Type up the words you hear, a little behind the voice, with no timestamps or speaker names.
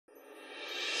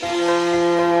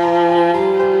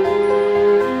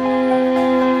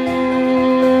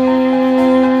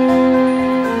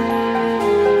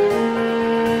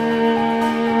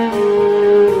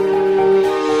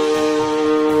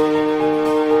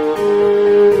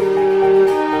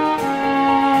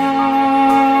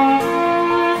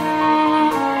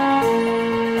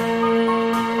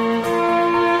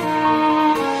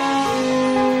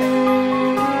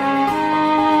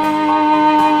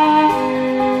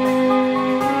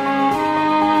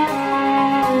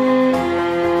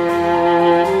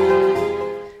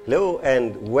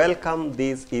welcome.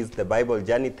 This is the Bible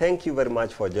Journey. Thank you very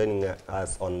much for joining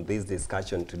us on this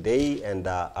discussion today, and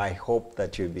I hope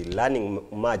that you'll be learning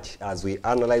much as we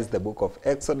analyze the book of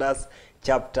Exodus,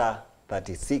 chapter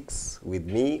 36. With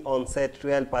me on set to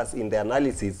help us in the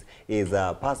analysis is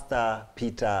Pastor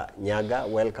Peter Nyagah.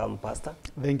 Welcome, Pastor.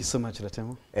 Thank you so much,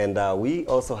 Ratemo. And we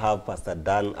also have Pastor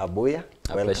Dan Abuya.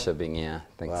 A pleasure being here.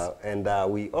 Thanks. Wow.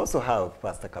 And we also have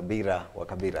Pastor Kabira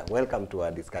Kabira. Welcome to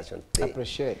our discussion today.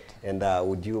 Appreciate. And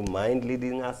would you mind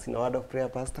leading us in a word of prayer,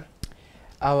 Pastor?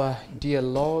 Our dear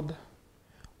Lord,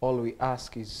 all we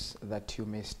ask is that you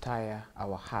may stir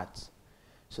our hearts,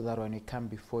 so that when we come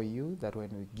before you, that when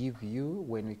we give you,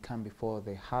 when we come before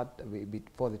the heart,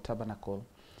 before the tabernacle,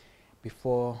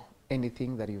 before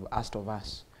anything that you've asked of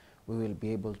us, we will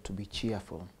be able to be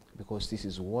cheerful, because this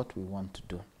is what we want to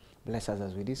do. Bless us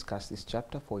as we discuss this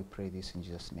chapter, for we pray this in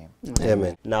Jesus' name.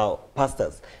 Amen. Now,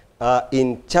 pastors,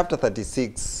 in chapter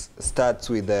 36 starts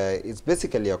with, it's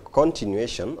basically a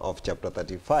continuation of chapter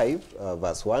 35.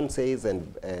 Verse 1 says,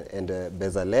 and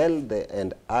Bezalel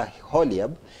and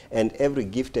Aholiab, and every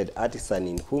gifted artisan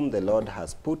in whom the Lord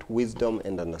has put wisdom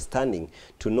and understanding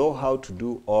to know how to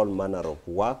do all manner of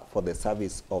work for the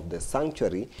service of the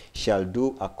sanctuary, shall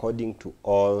do according to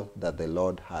all that the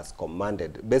Lord has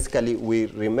commanded. Basically, we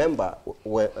remember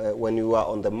when we were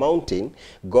on the mountain,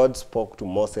 God spoke to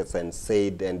Moses and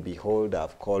said, and behold, I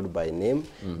have called by name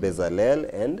Bezalel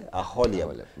and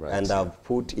Aholiab, right, and I've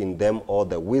put in them all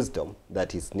the wisdom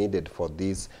that is needed for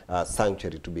this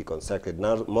sanctuary to be constructed.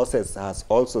 Now, Moses has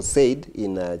also said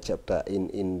in chapter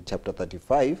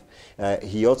 35,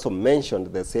 he also mentioned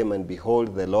the same, and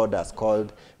behold, the Lord has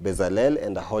called Bezalel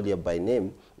and Aholiab by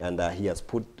name, and he has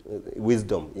put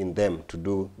wisdom in them to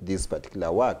do this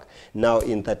particular work. Now,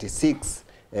 in 36,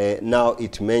 now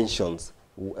it mentions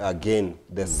again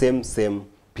the same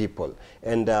people.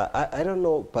 And I don't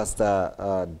know,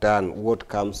 Pastor Dan, what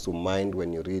comes to mind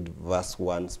when you read verse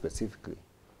 1 specifically?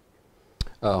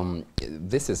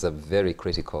 This is a very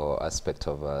critical aspect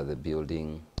of the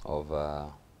building of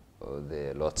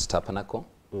the Lord's tabernacle.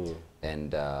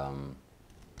 And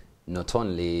not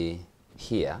only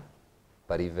here,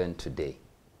 but even today.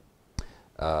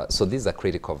 So this is a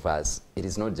critical verse. It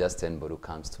is not just anybody who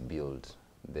comes to build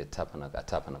the tabernacle, a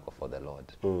tabernacle for the Lord.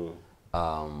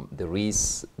 There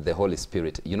is the Holy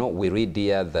Spirit. You know, we read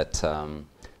here that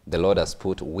the Lord has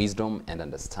put wisdom and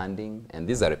understanding, and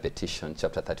these are repetition.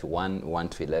 Chapter 31, 1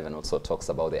 to 11 also talks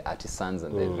about the artisans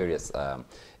and the various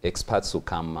experts who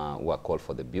come, who are called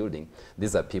for the building.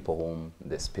 These are people whom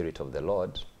the Spirit of the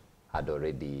Lord had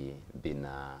already been,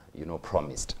 you know,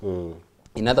 promised.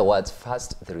 In other words,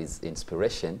 first there is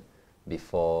inspiration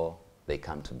before they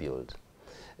come to build.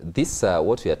 This,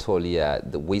 what we are told here,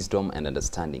 the wisdom and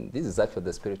understanding, this is actually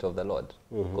the Spirit of the Lord.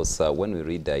 Because when we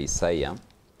read Isaiah,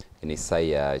 in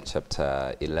Isaiah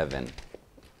chapter 11,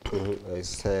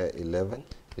 Isaiah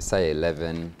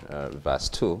 11, verse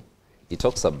 2, it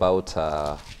talks about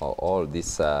all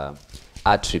these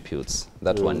attributes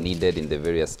that were needed in the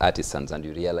various artisans, and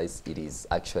you realize it is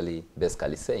actually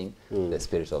basically saying the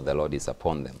Spirit of the Lord is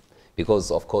upon them. Because,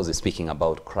 of course, it's speaking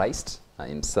about Christ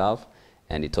himself,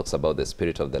 and it talks about the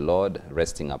Spirit of the Lord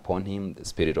resting upon him, the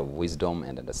Spirit of wisdom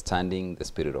and understanding, the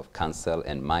Spirit of counsel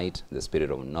and might, the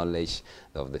Spirit of knowledge,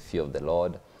 of the fear of the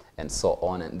Lord, and so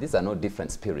on. And these are not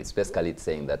different spirits. Basically, it's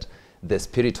saying that the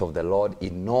Spirit of the Lord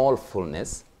in all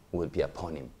fullness will be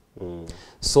upon him.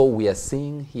 So we are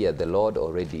seeing here the Lord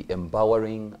already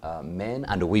empowering men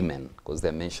and women, because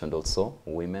they mentioned also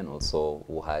women also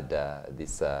who had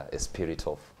this spirit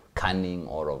of cunning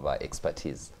or of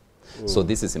expertise. So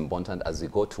this is important as we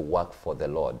go to work for the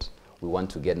Lord. We want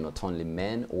to get not only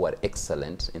men who are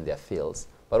excellent in their fields,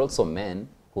 but also men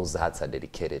whose hearts are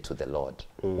dedicated to the Lord,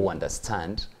 who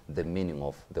understand the meaning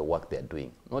of the work they are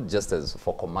doing, not just as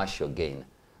for commercial gain,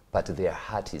 but their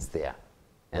heart is there.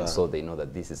 And so they know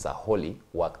that this is a holy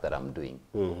work that I'm doing.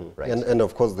 Right? And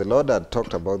of course, the Lord had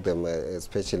talked about them,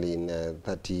 especially in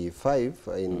 35,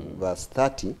 in verse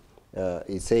 30.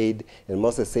 He said, and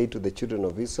Moses said to the children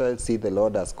of Israel, see, the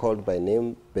Lord has called by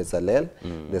name Bezalel,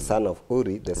 the son of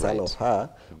Uri, the son of Hur,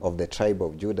 of the tribe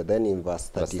of Judah. Then in verse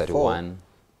 34,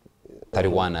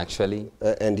 31 actually.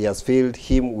 And he has filled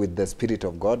him with the Spirit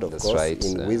of God, of course, right,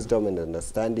 in wisdom and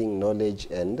understanding, knowledge,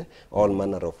 and all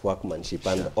manner of workmanship.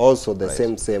 And also the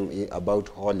same about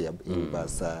Holiab in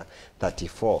verse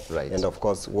 34. And of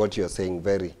course, what you're saying,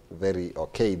 very, very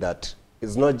okay, that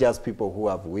it's not just people who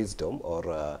have wisdom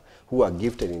or who are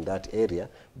gifted in that area,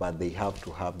 but they have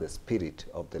to have the Spirit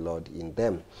of the Lord in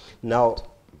them. Now,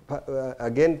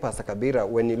 again, Pastor Kabira,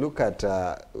 when you look at,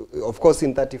 of course,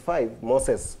 in 35,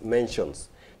 Moses mentions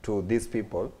to these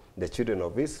people, the children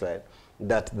of Israel,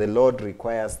 that the Lord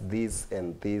requires this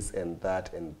and this and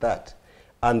that and that.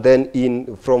 And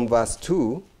then from verse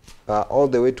 2 all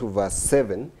the way to verse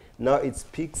 7, now it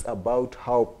speaks about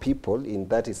how people,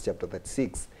 that is chapter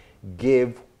 36,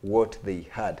 gave what they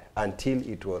had until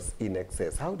it was in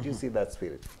excess. How do you see that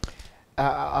spirit?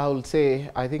 I will say,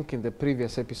 I think in the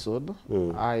previous episode,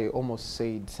 I almost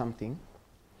said something.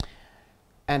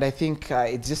 And I think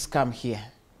it just come here.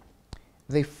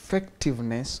 The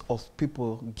effectiveness of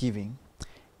people giving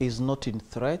is not in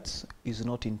threats, is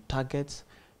not in targets,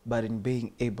 but in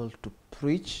being able to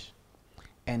preach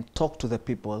and talk to the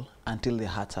people until their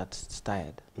hearts are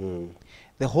tired.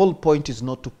 The whole point is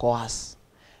not to coerce.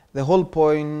 The whole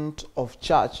point of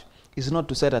church is not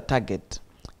to set a target.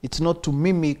 It's not to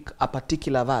mimic a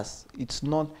particular verse. It's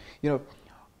not,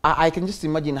 I can just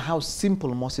imagine how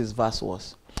simple Moses' verse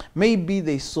was. Maybe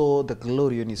they saw the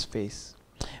glory on his face.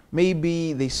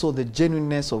 Maybe they saw the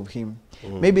genuineness of him.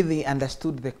 Maybe they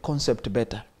understood the concept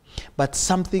better. But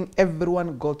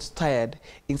everyone got tired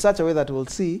in such a way that we'll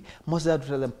see Moses had to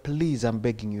tell them, please, I'm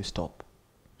begging you, stop.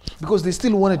 Because they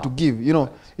still wanted to give.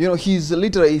 He's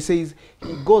literally, he says,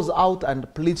 he goes out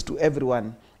and pleads to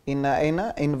everyone in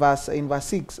verse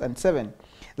 6 and 7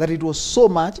 that it was so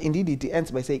much. Indeed, it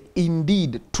ends by saying,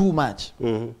 indeed, too much.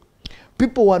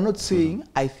 People were not saying,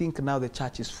 I think now the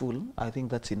church is full, I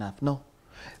think that's enough. No.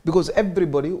 Because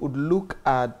everybody would look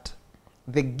at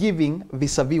the giving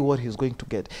vis-a-vis what he's going to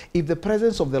get. If the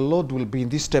presence of the Lord will be in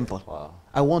this temple,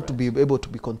 I want to be able to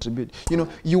be contributed.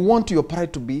 You want your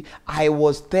pride to be, I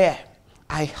was there.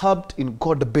 I helped in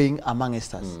God being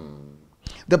amongst us.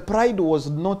 The pride was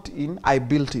not in, I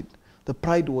built it. The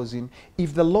pride was in,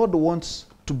 if the Lord wants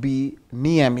to be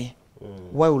near me,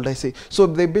 why would I say? So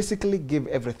they basically give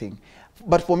everything.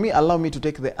 But for me, allow me to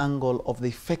take the angle of the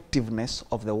effectiveness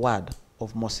of the word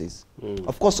of Moses.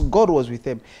 Of course, God was with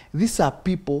them. These are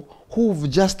people who've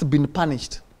just been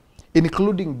punished,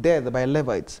 including death by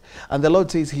Levites. And the Lord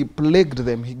says he plagued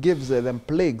them. He gives them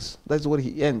plagues. That's what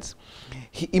he ends.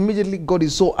 Immediately, God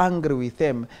is so angry with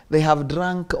them. They have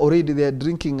drunk already. They are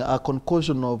drinking a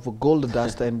concoction of gold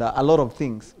dust and a lot of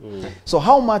things. So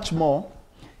how much more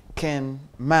can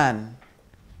man,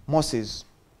 Moses,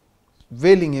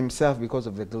 veiling himself because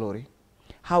of the glory,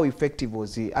 how effective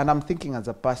was he? And I'm thinking as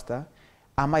a pastor,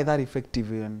 am I that effective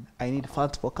when I need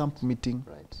funds for camp meeting?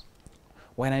 Right.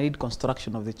 When I need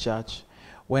construction of the church?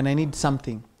 When I need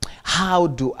something? How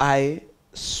do I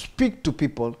speak to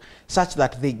people such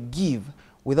that they give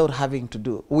without having to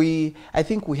do? I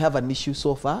think we have an issue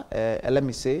so far, let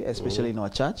me say, especially in our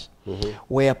church,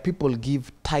 where people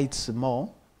give tithes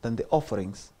more than the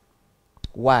offerings.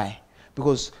 Why?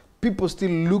 Because people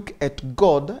still look at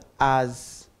God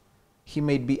as he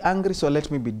may be angry, so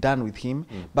let me be done with him.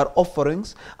 But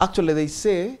offerings, actually they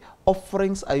say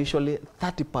offerings are usually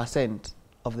 30%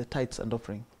 of the tithes and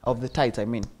offering, of the tithes, I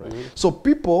mean. Right. So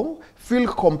people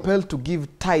feel compelled to give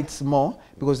tithes more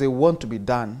because they want to be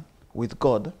done with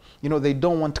God. They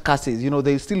don't want curses.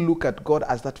 They still look at God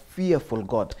as that fearful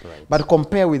God. Right. But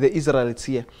compare with the Israelites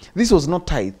here. This was not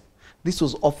tithe. This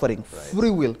was offering, free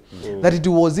will, that it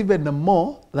was even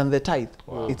more than the tithe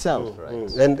itself.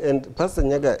 And Pastor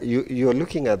Nyagah, you're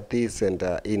looking at this, and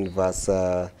in verse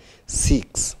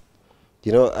 6,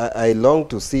 I long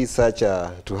to see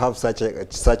to have such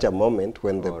a moment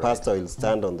when the pastor will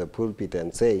stand on the pulpit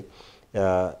and say,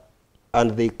 and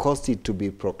they caused it to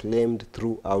be proclaimed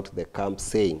throughout the camp,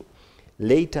 saying,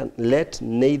 let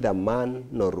neither man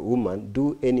nor woman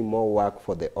do any more work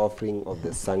for the offering of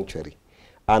the sanctuary.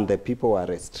 And the people were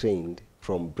restrained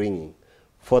from bringing.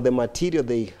 For the material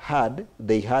they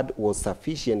had was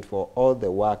sufficient for all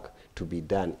the work to be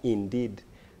done. Indeed,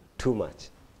 too much.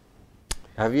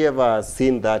 Have you ever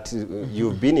seen that?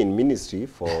 You've been in ministry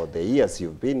for the years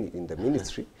you've been in the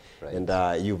ministry. And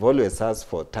you've always asked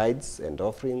for tithes and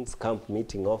offerings, camp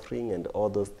meeting offering, and all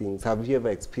those things. Have you ever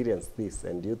experienced this?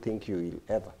 And do you think you will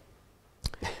ever?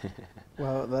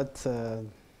 Well, that's a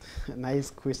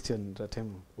nice question,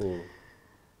 Ratemo.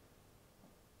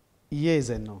 Yes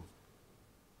and no.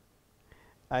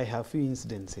 I have few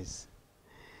incidences,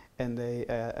 and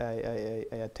I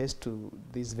attest to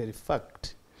this very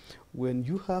fact. When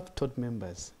you have taught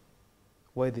members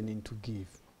why they need to give,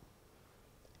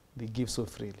 they give so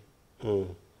freely.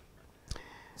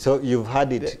 So you've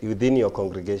had it within your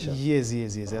congregation? Yes.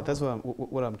 That's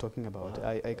what I'm talking about.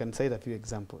 I can cite a few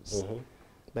examples,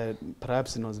 but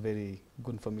perhaps it's not very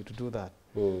good for me to do that.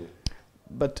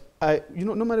 But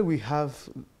normally we have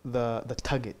the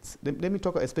targets. Let me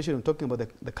talk, especially I'm talking about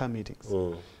the camp meetings.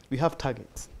 We have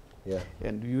targets,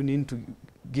 and you need to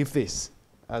give this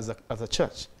as a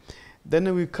church.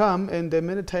 Then we come, and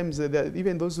many times,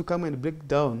 even those who come and break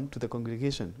down to the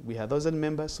congregation, we have 1,000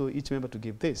 members, so each member to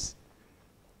give this.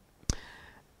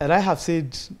 And I have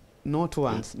said not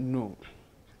once, no.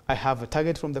 I have a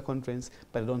target from the conference,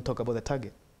 but I don't talk about the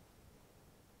target.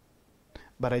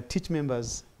 But I teach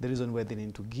members the reason why they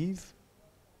need to give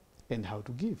and how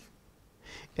to give.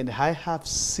 And I have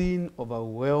seen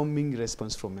overwhelming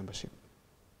response from membership.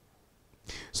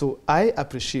 So I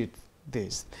appreciate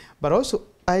this. But also,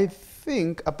 I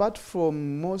think apart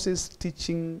from Moses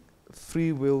teaching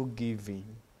free will giving,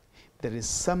 there is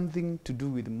something to do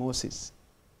with Moses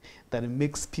that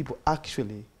makes people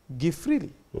actually give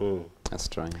freely. That's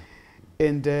right.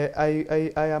 And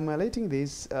I am highlighting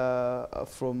this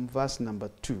from verse number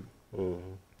 2.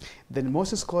 Then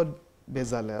Moses called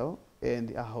Bezalel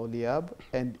and Aholiab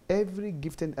and every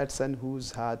gifted artisan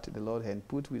whose heart the Lord had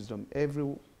put wisdom,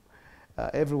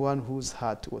 everyone whose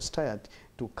heart was tired,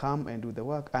 to come and do the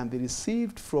work. And they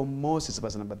received from Moses,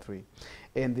 verse number 3,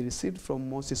 and they received from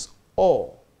Moses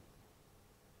all.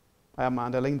 I am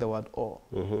underlining the word all.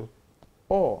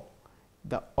 All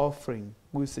the offering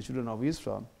which the children of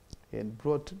Israel had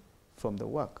brought from the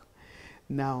work.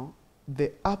 Now,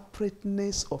 the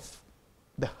uprightness of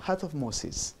the heart of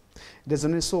Moses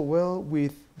resonates so well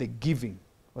with the giving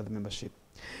of the membership.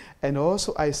 And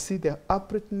also I see the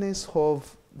uprightness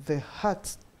of the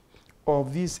heart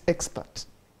of this expert,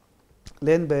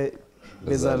 led by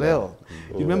Bezalel.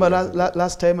 You remember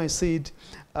last time I said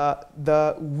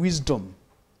the wisdom,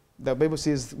 the Bible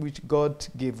says, which God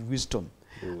gave wisdom.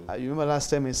 You remember last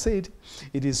time I said,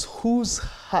 it is whose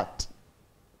heart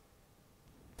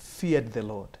feared the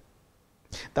Lord.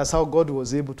 That's how God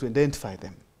was able to identify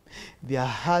them. Their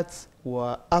hearts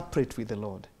were upright with the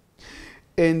Lord.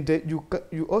 And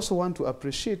you also want to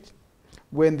appreciate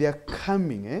when they are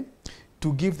coming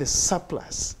to give the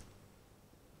surplus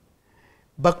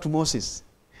back to Moses.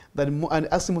 And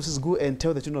asking Moses, go and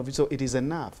tell the children of Israel, it is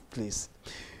enough, please.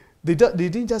 They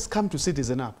didn't just come to say it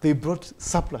is enough. They brought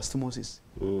surplus to Moses.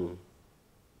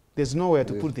 There's nowhere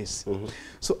to put this.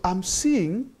 So I'm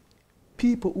seeing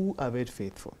people who are very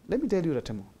faithful. Let me tell you,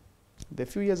 Ratemo, the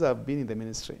few years I've been in the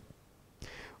ministry,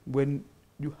 when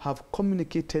you have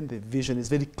communicated the vision, it's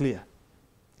very clear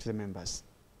to the members.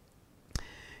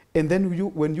 And then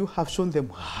when you have shown them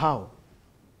how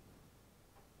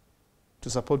to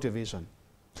support your vision,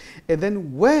 and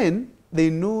then when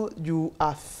they know you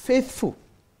are faithful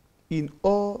in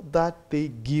all that they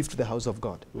give to the house of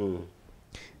God,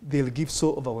 they'll give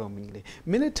so overwhelmingly.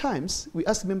 Many times we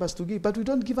ask members to give, but we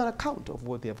don't give an account of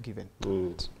what they have given.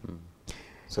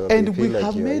 So and we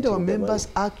have made our members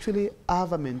actually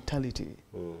have a mentality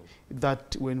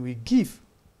that when we give,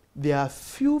 there are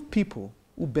few people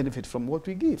who benefit from what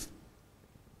we give.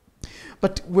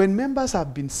 But when members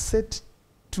have been set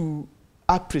to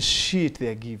appreciate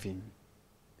their giving,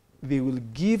 they will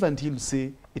give until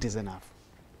say it is enough.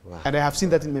 Wow. And I have seen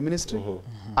that in my ministry.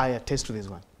 I attest to this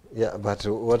one. Yeah, but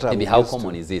what maybe how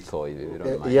common is it, though, if you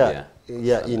don't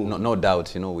mind? No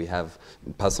doubt, you know, we have,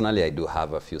 personally I do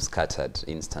have a few scattered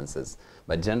instances,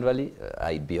 but generally,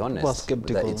 I'd be honest,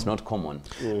 that it's not common.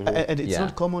 And it's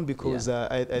not common because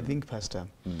I think, Pastor,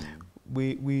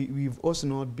 we've also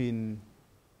not been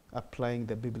applying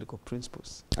the biblical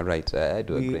principles. Right, I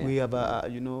do agree. We have,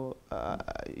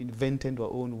 invented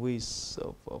our own ways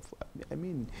of I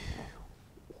mean,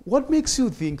 what makes you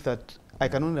think that I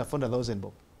can only afford 1,000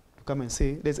 bob? To come and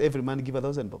say, let's every man give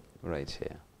 1,000 bob. Right,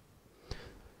 yeah.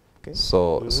 Okay.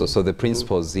 So the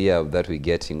principles here that we're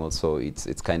getting also,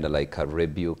 it's kind of like a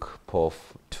rebuke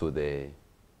to the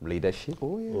leadership,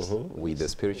 with the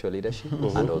spiritual leadership,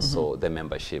 and also the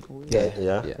membership.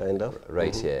 Kind of.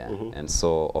 Right, and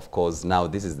so, of course, now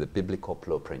this is the biblical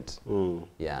blueprint.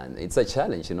 Yeah, and it's a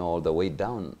challenge, you know, all the way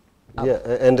down.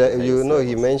 And you know,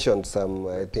 he mentioned some,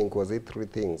 I think, was it 3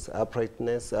 things?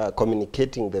 Uprightness,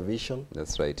 communicating the vision.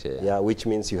 That's right, which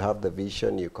means you have the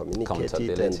vision, you communicate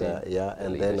it,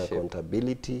 and then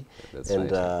accountability. That's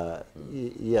and right,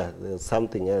 there's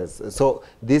something else. So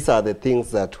these are the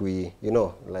things that we, you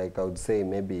know, like I would say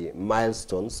maybe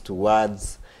milestones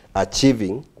towards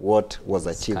achieving what was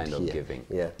achieved kind of giving.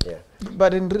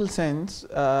 But in real sense,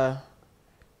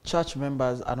 church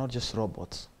members are not just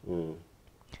robots.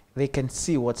 They can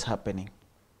see what's happening.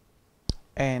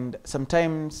 And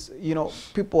sometimes, you know,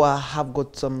 people have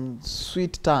got some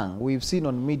sweet tongue. We've seen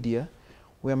on media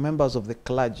where members of the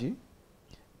clergy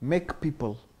make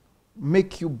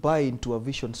you buy into a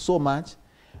vision so much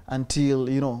until,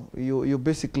 you know, you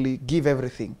basically give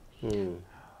everything.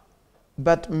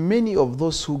 But many of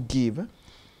those who give,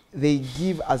 they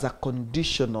give as a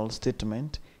conditional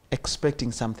statement,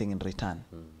 expecting something in return.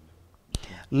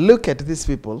 Look at these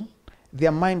people.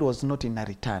 their mind was not in a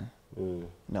return.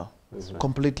 No,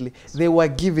 completely. They were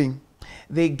giving.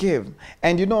 They gave.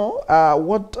 And you know,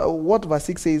 what verse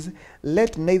 6 says,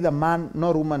 let neither man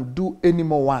nor woman do any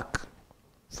more work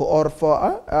for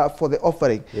the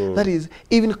offering. That is,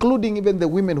 including even the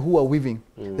women who are weaving.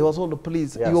 They were told,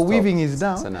 please, your weaving is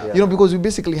down. You know, because we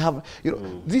basically have, you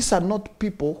know, these are not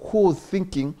people who are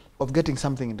thinking of getting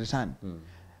something in return.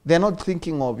 They're not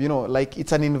thinking of, you know, like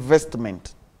it's an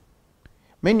investment.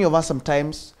 Many of us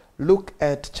sometimes look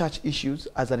at church issues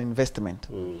as an investment.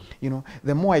 You know,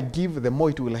 the more I give, the more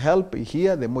it will help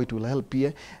here, the more it will help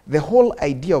here. The whole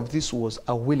idea of this was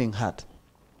a willing heart,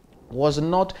 was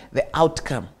not the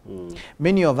outcome.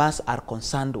 Many of us are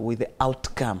concerned with the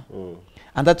outcome.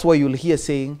 And that's why you'll hear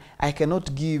saying, I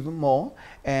cannot give more,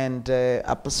 and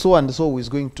so and so is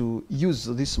going to use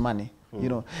this money. You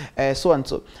know, so and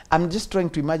so. I'm just trying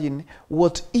to imagine,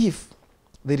 what if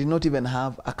they did not even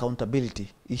have accountability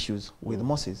issues with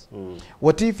Moses?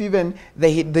 What if even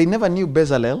they never knew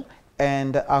Bezalel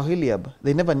and Aholiab?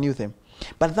 They never knew them.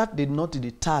 But that did not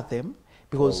deter them,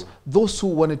 because those who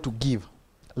wanted to give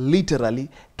literally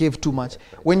gave too much.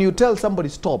 When you tell somebody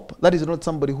stop, that is not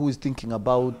somebody who is thinking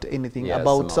about anything,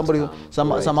 about some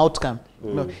somebody some outcome.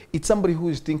 No, it's somebody who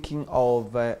is thinking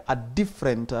of a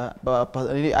different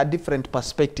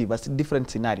perspective, a different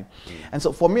scenario. And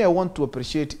so for me, I want to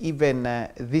appreciate even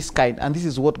this kind, and this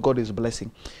is what God is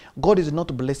blessing. God is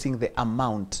not blessing the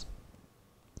amount.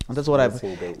 And that's what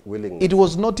it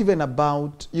was not even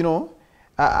about, you know,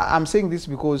 I'm saying this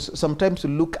because sometimes you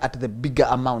look at the bigger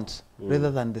amounts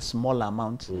rather than the smaller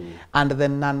amounts, and the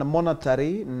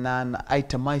non-monetary,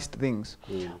 non-itemized things.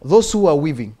 Those who are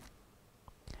weaving,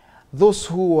 those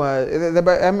who are,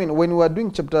 I mean, when we were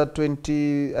doing chapter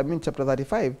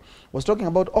 35, was talking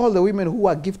about all the women who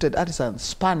are gifted artisans,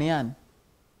 span yarn.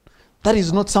 That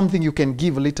is not something you can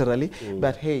give literally,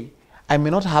 but hey, I may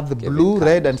not have the blue,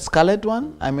 red, and scarlet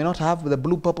one. I may not have the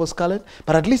blue, purple, scarlet,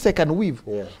 but at least I can weave.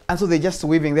 And so they just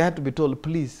weaving. They had to be told,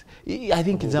 please. I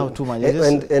think it's now too much.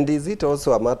 And is it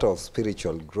also a matter of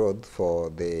spiritual growth for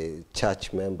the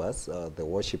church members, the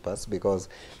worshippers? Because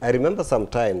I remember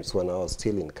sometimes when I was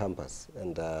still in campus,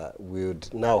 and we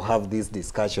would now have this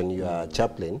discussion. You are a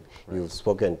chaplain. You've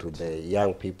spoken to the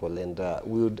young people, and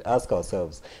we would ask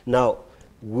ourselves, now,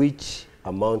 which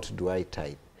amount do I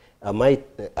tithe?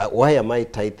 Why am I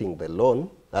tithing the loan?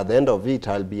 At the end of it,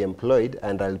 I'll be employed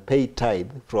and I'll pay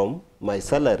tithe from my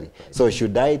salary. So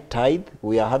should I tithe?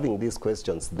 We are having these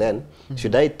questions then.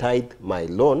 Should I tithe my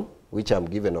loan, which I'm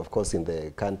given, of course, in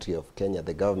the country of Kenya,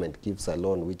 the government gives a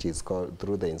loan, which is called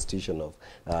through the institution of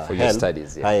for your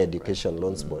studies, Higher Education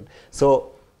Loans Board.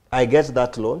 So I get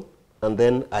that loan, and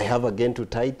then I have again to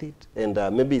tithe it, and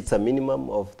maybe it's a minimum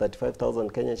of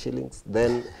 35,000 Kenya shillings.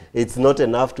 Then it's not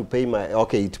enough to pay my,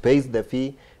 okay, it pays the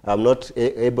fee. I'm not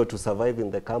able to survive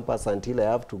in the campus until I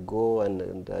have to go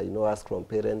and you know, ask from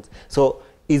parents. So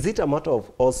is it a matter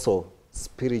of also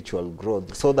spiritual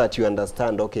growth, so that you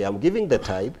understand, okay, I'm giving the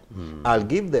tithe, I'll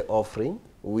give the offering,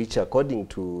 which according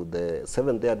to the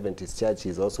Seventh-day Adventist Church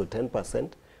is also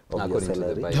 10%. According to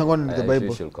the Bible. According to the Bible.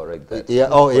 You should correct that. Yeah,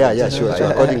 oh yeah, sure. So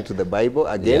according to the Bible,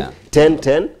 again,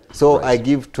 10-10. So I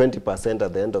give 20%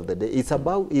 at the end of the day. It's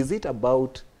about, is it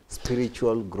about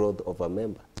spiritual growth of a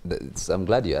member? I'm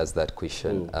glad you asked that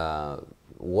question.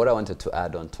 What I wanted to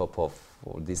add on top of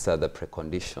these other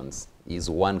preconditions is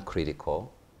one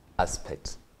critical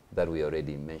aspect that we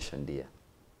already mentioned here.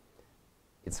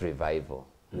 It's revival.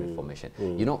 Reformation.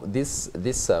 You know,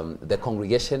 the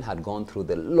congregation had gone through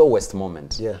the lowest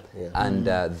moment, and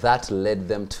that led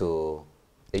them to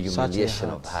a humiliation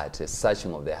of heart, a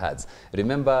searching of their hearts.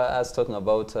 Remember us talking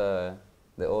about the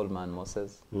old man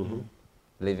Moses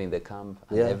leaving the camp,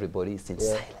 and everybody is in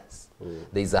silence.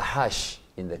 There is a hush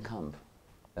in the camp.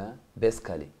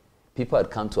 Basically, people had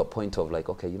come to a point of like,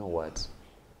 okay, you know what?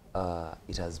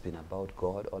 It has been about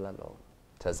God all along.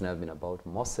 It has never been about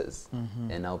Moses.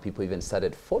 And now people even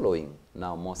started following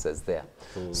now Moses there.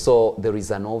 So there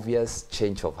is an obvious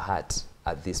change of heart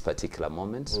at this particular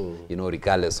moment, you know,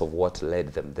 regardless of what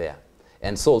led them there.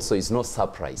 And so also it's no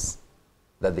surprise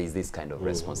that there is this kind of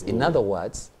response. In other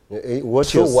words,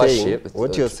 what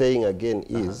you're saying again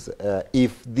is,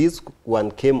 if this one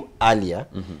came earlier,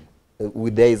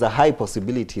 there is a high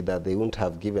possibility that they wouldn't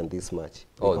have given this much,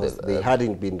 because they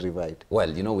hadn't been revived. Well,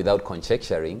 you know, without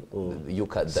conjecturing, you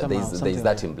can, there is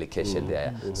that implication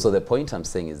there. So the point I'm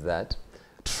saying is that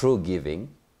true giving,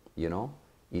 you know,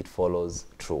 it follows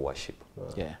true worship.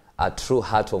 A true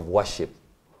heart of worship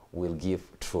will give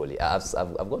truly. I've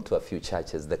gone to a few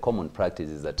churches. The common practice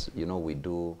is that, you know, we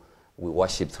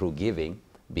worship through giving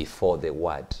before the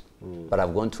word. But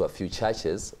I've gone to a few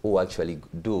churches who actually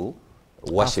do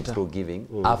worship After. through giving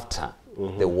after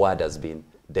the word has been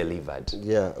delivered.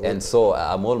 Yeah. And so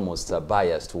I'm almost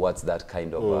biased towards that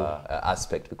kind of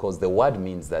aspect, because the word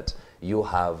means that you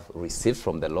have received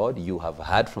from the Lord, you have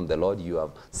heard from the Lord, you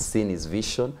have seen his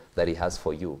vision that he has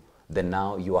for you. Then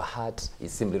now your heart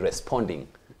is simply responding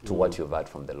to what you've heard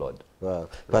from the Lord. Wow.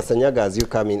 Pastor Nyagah, as you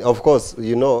come in, of course,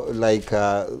 you know, like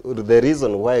the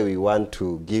reason why we want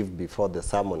to give before the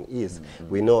sermon is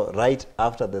we know right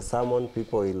after the sermon,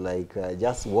 people will like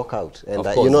just walk out. And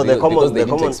Of course, you know, the because they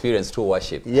the need to experience true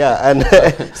worship. Yeah,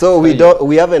 and so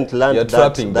we haven't learned You're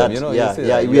that. trapping them, that you know, yeah, you see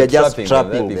yeah, that? we You're are just trapping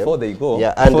trapping them before they go,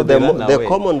 Yeah, and before they run the away.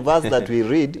 common verse that we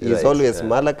read is Right, always yeah.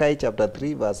 Malachi chapter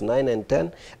 3, verse 9 and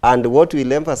 10. And what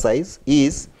we'll emphasize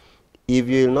is, if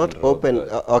you will not open,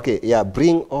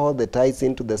 bring all the tithes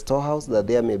into the storehouse, that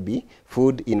there may be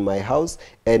food in my house,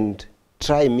 and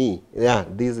try me. Yeah,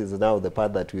 this is now the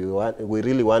part that we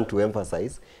really want to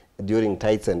emphasize during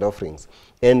tithes and offerings.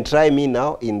 And try me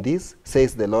now in this,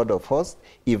 says the Lord of hosts,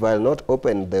 if I'll not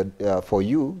open for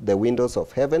you the windows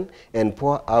of heaven and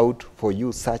pour out for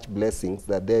you such blessings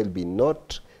that there will be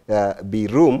not be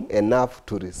room enough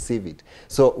to receive it.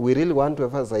 So we really want to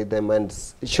emphasize them and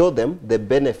show them the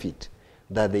benefit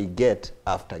that they get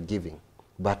after giving,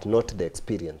 but not the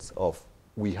experience of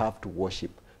we have to worship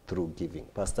through giving.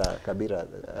 Pastor Kabira,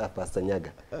 Pastor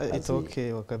Nyagah. It's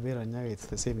okay, or Kabira, Nyagah, it's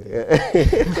the same thing.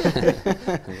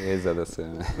 Yes, are the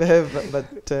same.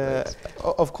 But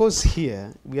of course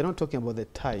here, we are not talking about the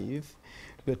tithe,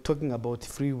 we are talking about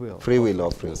free will. Free will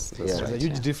offerings. That's Yeah. There's a right,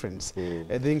 huge yeah. difference.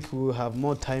 I think we'll have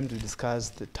more time to discuss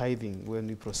the tithing when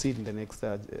we proceed in the next,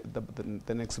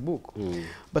 the next book.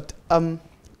 But I'm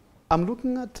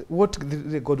looking at what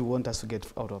the God wants us to get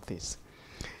out of this.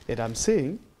 And I'm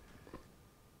saying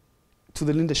to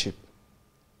the leadership,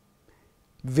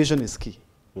 vision is key.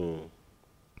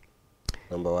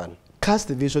 Number one. Cast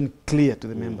the vision clear to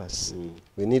the members.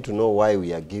 We need to know why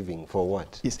we are giving, for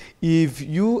what. Yes. If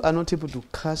you are not able to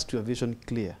cast your vision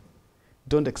clear,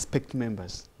 don't expect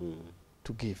members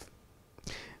to give.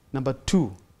 Number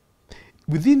two,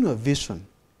 within your vision,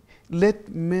 let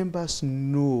members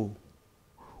know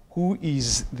who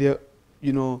is the,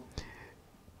 you know,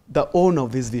 the owner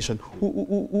of this vision,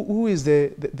 who is the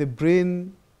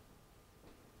brain,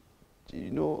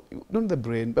 you know, not the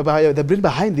brain, but the brain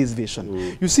behind this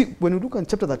vision. You see, when we look at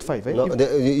chapter 35, No,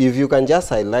 if you can just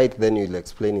highlight, then you'll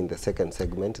explain in the second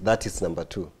segment. That is number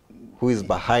 2. Who is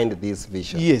behind this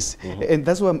vision? Yes, and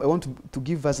that's why I want to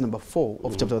give verse number 4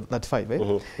 of chapter 35.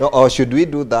 No, or should we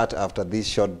do that after this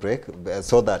short break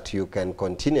so that you can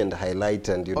continue and highlight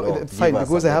and fine, give us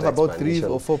because a I have better about 3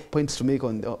 explanation? or 4 points to make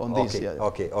on this.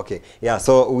 Okay, Yeah. okay. Yeah,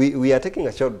 so we are taking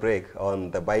a short break on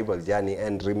the Bible journey,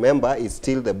 and remember, it's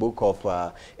still the book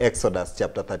of Exodus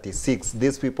chapter 36.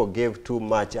 These people gave too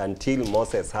much until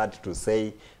Moses had to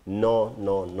say,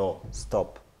 no,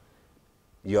 stop.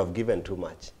 You have given too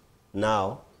much.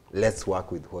 Now, let's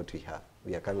work with what we have.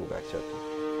 We are coming back shortly.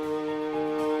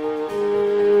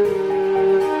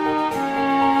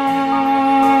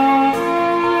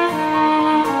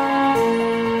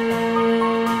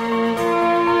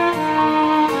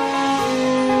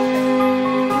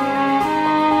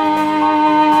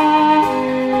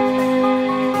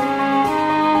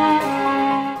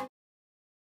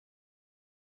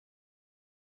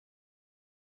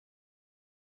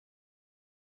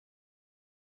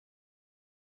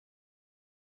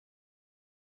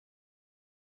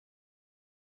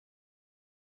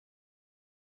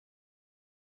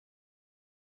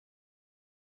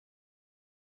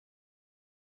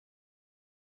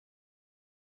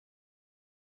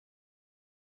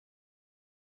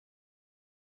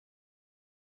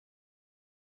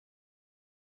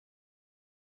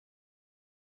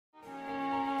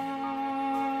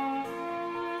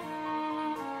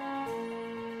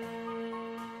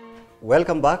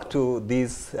 Welcome back to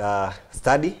this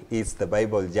study. It's the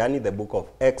Bible journey, the book of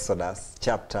Exodus,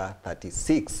 chapter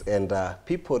 36. And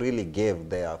people really gave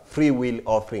their free will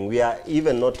offering. We are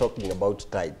even not talking about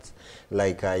tithes.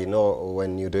 Like, you know,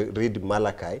 when you read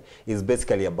Malachi, it's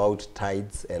basically about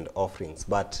tithes and offerings.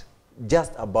 But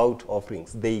just about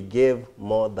offerings, they gave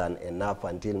more than enough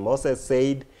until Moses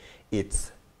said,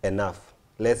 it's enough.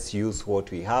 Let's use what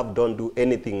we have. Don't do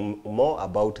anything more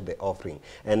about the offering.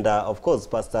 And of course,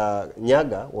 Pastor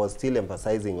Nyagah was still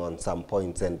emphasizing on some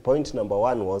points. And point number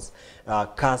 1 was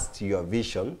cast your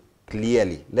vision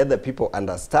clearly. Let the people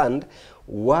understand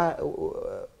why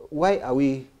are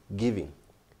we giving.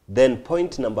 Then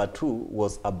point number 2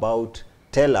 was about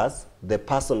tell us the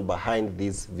person behind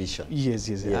this vision. Yes,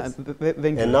 yes. Yes. Thank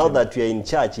you. And now that we are in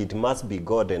church, it must be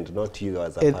God and not you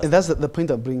as a pastor. And that's the point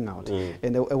I'm bringing out.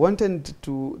 And I wanted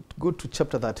to go to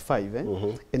chapter 35,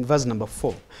 in verse number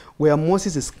 4, where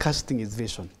Moses is casting his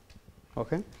vision.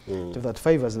 Okay? Chapter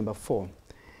 35, verse number 4.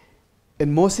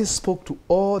 And Moses spoke to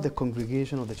all the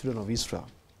congregation of the children of Israel,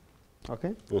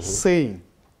 okay, saying,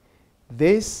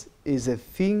 this is a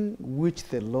thing which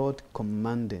the Lord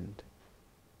commanded,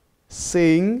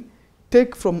 saying,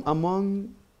 take from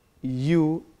among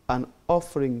you an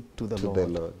offering to the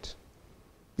Lord.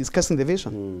 He's casting the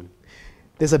vision.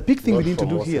 There's a big thing we need to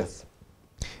do here.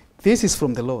 This is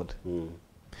from the Lord.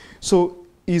 So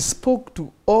he spoke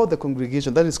to all the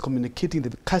congregation, that is communicating,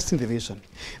 casting the vision.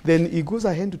 Then he goes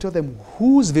ahead to tell them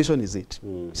whose vision is it.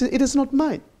 He says, it is not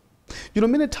mine. You know,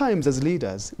 many times as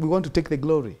leaders, we want to take the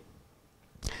glory.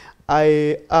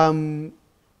 I've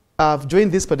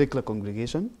joined this particular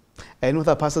congregation. I know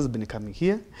that pastors have been coming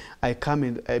here. I come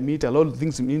and I meet a lot of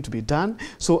things need to be done.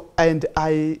 So, and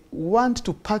I want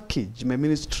to package my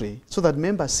ministry so that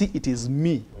members see it is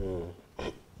me.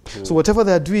 So whatever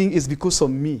they are doing is because of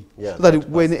me. So that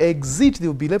when they exit, they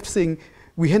will be left saying,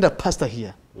 we had a pastor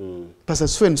here. Pastor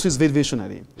Swen, so is very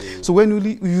visionary. So when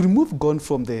you remove God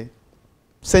from the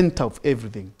center of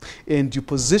everything and you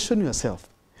position yourself,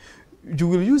 you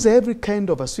will use every kind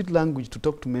of a sweet language to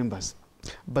talk to members,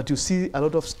 but you see a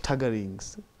lot of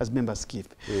staggerings as members give.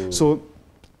 So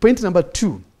point number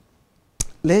 2,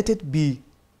 let it be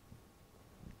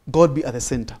God be at the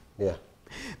center.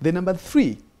 Then number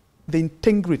 3, the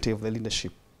integrity of the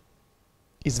leadership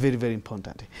is very, very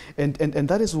important. And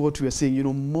that is what we are saying. You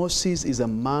know, Moses is a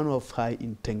man of high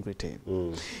integrity.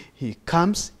 He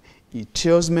comes, he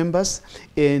tells members,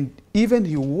 and even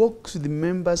he walks with the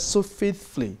members so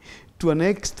faithfully to an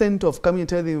extent of coming and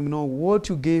telling them, you know, what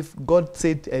you gave, God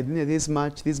said, this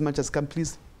much has come,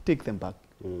 please take them back.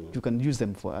 You can use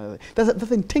them for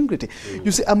that's integrity.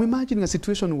 You see, I'm imagining a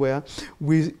situation where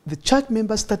the church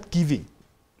members start giving,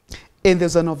 and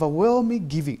there's an overwhelming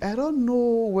giving. I don't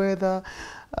know whether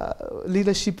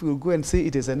leadership will go and say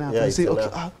it is enough. Yeah, we say,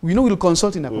 okay, we know we'll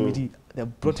consult in a committee. They're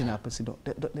brought in up and say, no,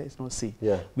 let's not say.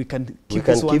 We can keep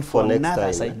this one for another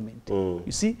assignment.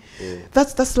 You see,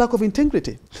 that's lack of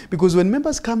integrity. Because when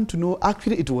members come to know,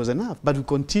 actually it was enough, but we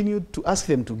continued to ask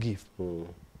them to give.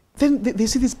 Then they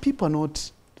see these people are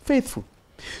not faithful.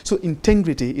 So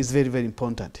integrity is very, very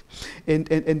important.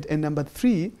 And number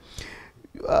 3,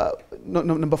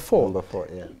 number 4,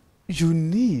 you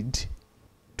need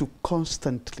to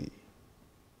constantly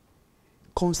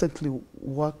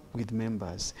work with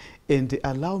members and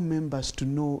allow members to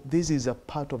know this is a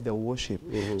part of their worship.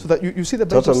 So that you see the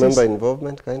Bible total says, member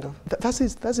involvement, kind of? That's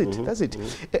it.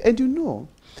 And you know,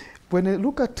 when I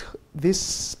look at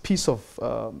this piece of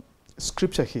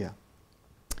scripture here,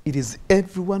 it is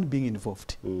everyone being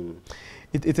involved.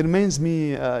 It reminds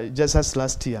me, just as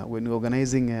last year, when we were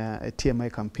organizing a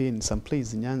TMI campaign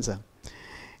someplace in Nyanza.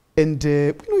 And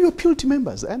you know, you appeal to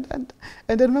members. And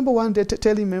I remember one day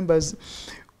telling members,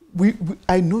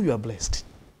 I know you are blessed.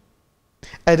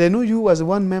 And I know you as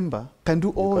one member can do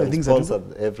all the things that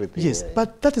do. Everything. Yes,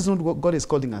 but that is not what God is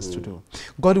calling us to do.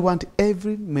 God wants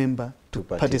every member to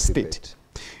participate.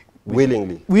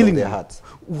 Willingly, from their hearts.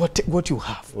 What you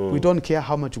have. We don't care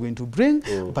how much you're going to bring,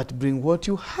 but bring what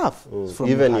you have from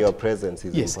even your your presence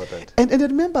is important. And I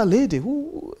remember a lady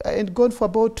who had gone for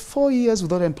about 4 years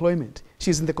without employment.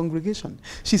 She's in the congregation.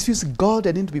 She feels God,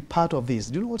 I need to be part of this.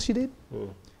 Do you know what she did?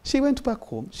 She went back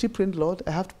home. She prayed, Lord,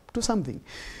 I have to do something.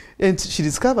 And she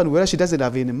discovered where she doesn't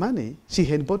have any money, she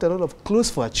had bought a lot of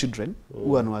clothes for her children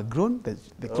who are now grown.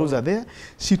 The clothes are there.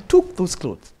 She took those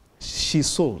clothes. She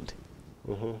sold.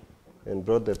 And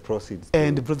brought the proceeds.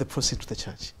 And brought the proceeds to the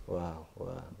church. Wow.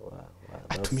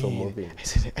 That's so moving.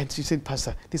 And she said,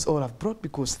 Pastor, this is all I've brought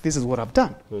because this is what I've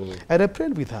done. And I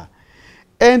prayed with her.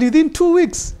 And within 2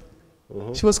 weeks,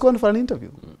 she was called for an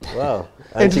interview. Wow.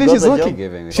 And today she's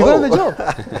working. She got the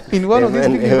job in one of these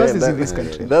big universities in this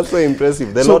country. That's so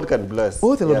impressive. The Lord can bless.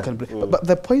 Oh, the Lord can bless. But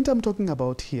the point I'm talking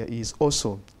about here is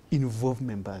also involve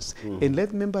members and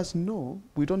let members know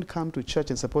we don't come to church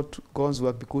and support God's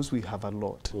work because we have a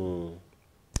lot.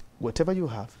 Whatever you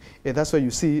have, and that's why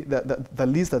you see the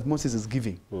list that Moses is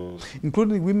giving,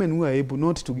 including women who are able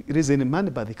not to raise any money,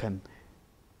 but they can,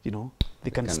 you know, they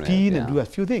can spin and do a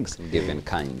few things. Give in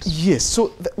kind. Yes.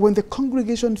 So when the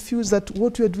congregation feels that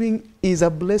what we are doing is a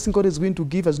blessing God is going to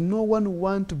give us, no one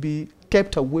wants to be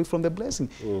kept away from the blessing.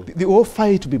 They all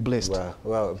fight to be blessed.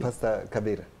 Wow. Pastor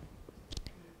Kabira.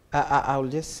 I will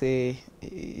just say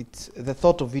the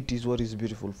thought of it is what is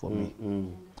beautiful for me.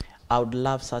 I would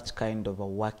love such kind of a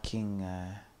working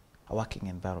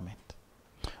environment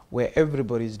where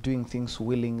everybody is doing things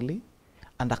willingly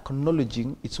and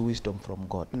acknowledging its wisdom from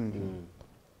God.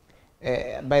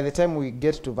 By the time we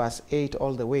get to verse 8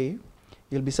 all the way,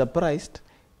 you'll be surprised.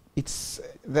 It's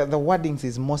the wordings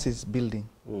is Moses building.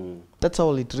 That's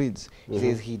all it reads. He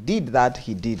says he did that,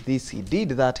 he did this, he did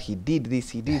that, he did this,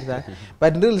 he did that.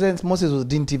 But in real sense, Moses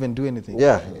didn't even do anything.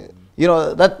 Yeah. You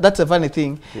know, that's a funny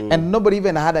thing. And nobody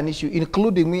even had an issue,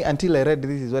 including me, until I read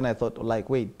this is when I thought, like,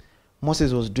 wait,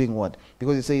 Moses was doing what?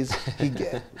 Because it says,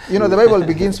 you know, the Bible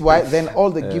begins, why? Then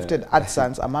all the gifted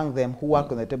artisans among them who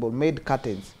work on the table made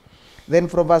curtains. Then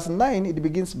from verse 9, it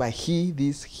begins by he,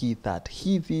 this, he, that.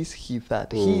 He, this, he,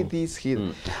 that. He, this, he.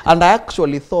 And I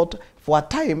actually thought, for a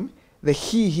time, the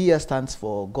he here stands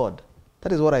for God.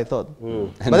 That is what I thought.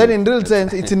 But then in real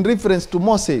sense, it's in reference to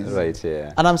Moses. Right,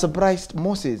 yeah. And I'm surprised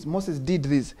Moses did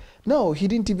this. No, he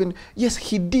didn't even, yes,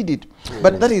 he did it.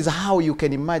 But that is how you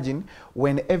can imagine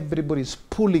when everybody is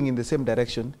pulling in the same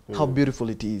direction, how beautiful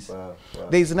it is. Wow, wow.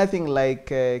 There is nothing like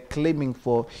claiming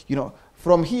for, you know,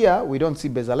 from here, we don't see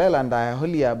Bezalel and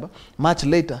Aholiab much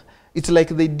later. It's like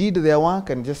they did their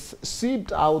work and just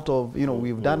sipped out of, you know,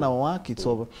 we've done our work, it's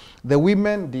over. The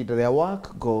women did their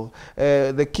work, go.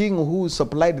 The king who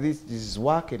supplied this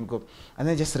work and go. And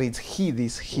then just reads he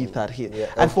this, he that, he.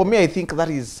 Yeah. And for me, I think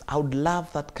that is, I would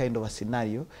love that kind of a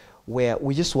scenario where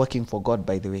we're just working for God,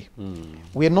 by the way.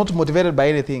 We are not motivated by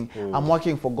anything. I'm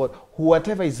working for God.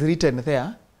 Whatever is written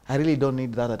there, I really don't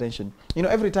need that attention. You know,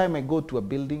 every time I go to a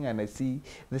building and I see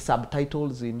the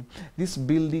subtitles in, this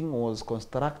building was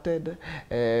constructed,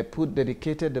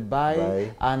 dedicated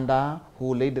by, and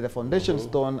who laid the foundation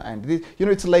stone, and this, you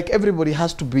know, it's like everybody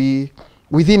has to be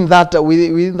within that,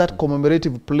 within that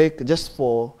commemorative plaque just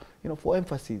for, you know, for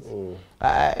emphasis.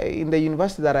 In the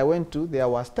university that I went to, there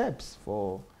were steps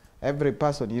for every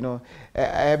person, you know,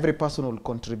 every person will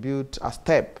contribute a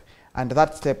step, and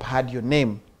that step had your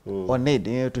name on it,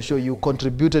 you know, to show you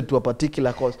contributed to a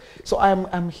particular cause. So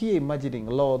I'm here imagining,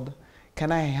 Lord,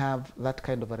 can I have that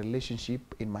kind of a relationship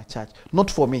in my church?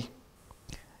 Not for me.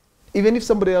 Even if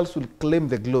somebody else will claim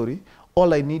the glory,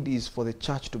 all I need is for the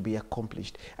church to be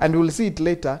accomplished. And we'll see it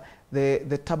later.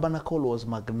 The tabernacle was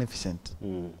magnificent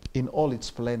in all its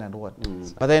plan and what.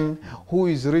 But then who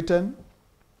is written?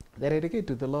 They dedicate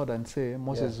to the Lord and say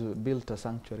Moses built a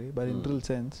sanctuary, but in real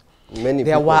sense,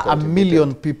 there were a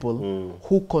million people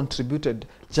who contributed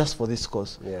just for this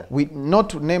cause. With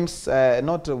not names,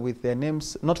 not with their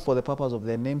names, not for the purpose of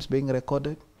their names being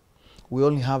recorded. We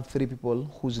only have 3 people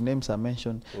whose names are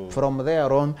mentioned. From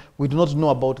there on, we do not know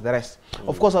about the rest.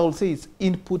 Of course, I will say it's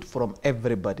input from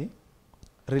everybody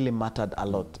really mattered a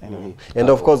lot. Anyway. And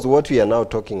of course, what we are now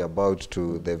talking about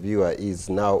to the viewer is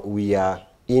now we are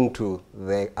into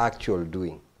the actual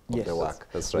doing of the work.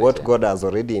 That's right, what God has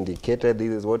already indicated, this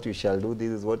is what you shall do, this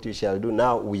is what you shall do.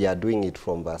 Now we are doing it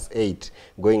from verse 8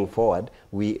 going forward.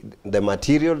 The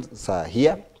materials are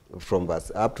here from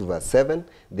verse up to verse 7.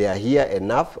 They are here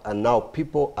enough, and now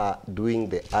people are doing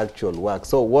the actual work.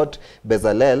 So what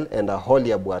Bezalel and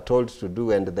Aholiab were told to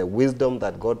do, and the wisdom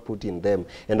that God put in them,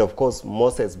 and of course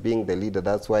Moses being the leader,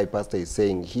 that's why Pastor is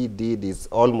saying he did, is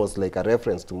almost like a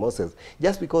reference to Moses,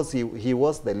 just because he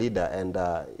was the leader. And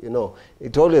you know,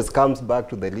 it always comes back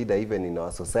to the leader, even in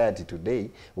our society today,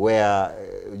 where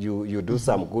you do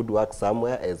some good work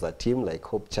somewhere as a team, like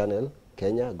Hope Channel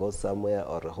Kenya goes somewhere,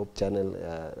 or Hope Channel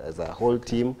as a whole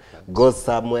team goes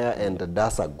somewhere and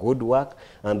does a good work,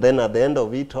 and then at the end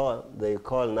of it all, they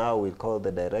call, now we'll call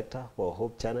the director for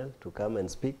Hope Channel to come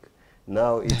and speak.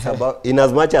 Now it's about, in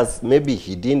as much as maybe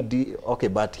he didn't do, okay,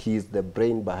 but he's the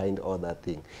brain behind all that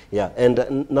thing. Yeah,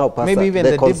 and now Pastor, maybe even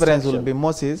the difference will be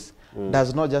Moses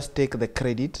does not just take the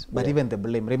credit, but even the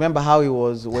blame. Remember how he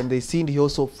was, when they sinned, he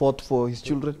also fought for his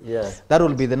children? That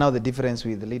will be now the difference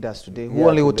with the leaders today, who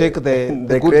only will take the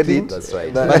good credit, thing, that's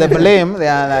right, but the blame, they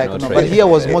are like, no, but here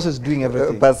was Moses doing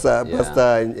everything. Pastor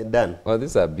Dan. Well,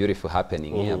 this is a beautiful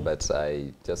happening here, but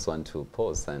I just want to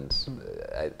pause, and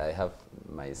I have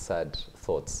my sad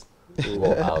thoughts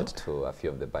go out to a few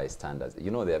of the bystanders.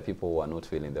 You know, there are people who are not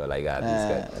feeling, they're like,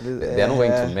 they're not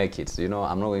going to make it. You know,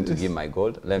 I'm not going to give my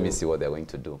gold. Let me see what they're going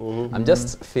to do. I'm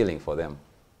just feeling for them.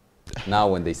 Now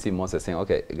when they see Moses saying,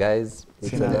 okay, guys,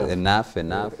 enough, you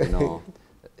know,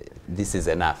 this is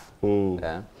enough. You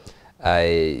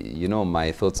know,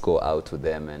 my thoughts go out to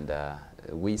them, and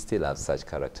we still have such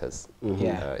characters,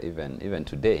 even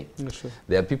today.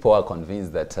 There are people who are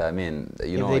convinced that, I mean,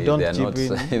 you know, if they are not,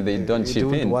 if they don't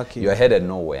chip in, you're headed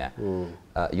nowhere.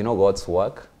 You know, God's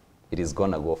work, it is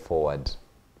going to go forward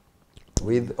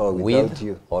With or without with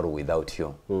you. or without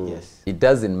you. Yes. It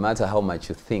doesn't matter how much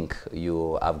you think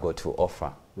you have got to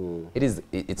offer.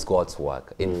 It's God's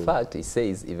work. In fact, he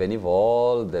says, even if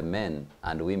all the men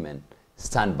and women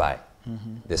stand by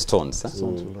the stones,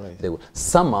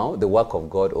 somehow the work of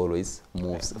God always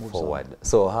moves forward. On.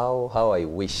 So how I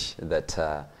wish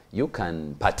that you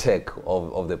can partake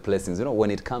of the blessings. You know,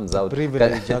 when it comes out,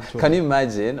 can you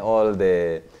imagine all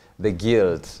the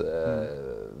guilt,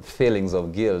 feelings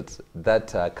of guilt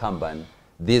that come on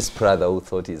this brother who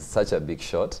thought he's such a big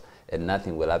shot and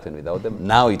nothing will happen without them.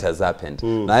 Now it has happened.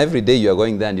 Now every day you are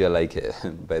going there and you're like,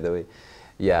 by the way,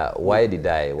 yeah, why did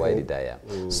I? Yeah.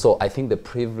 So I think the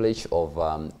privilege of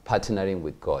partnering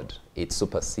with God, it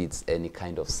supersedes any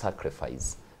kind of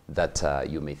sacrifice that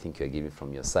you may think you're giving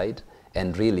from your side.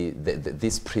 And really,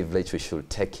 this privilege, we should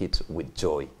take it with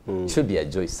joy. It should be a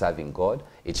joy serving God.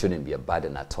 It shouldn't be a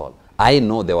burden at all. I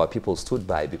know there were people stood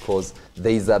by because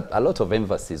there is a lot of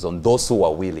emphasis on those who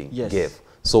are willing, give.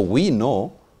 So we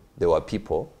know there were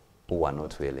people who were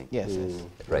not willing. Yes.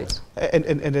 Right.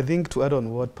 And I think to add on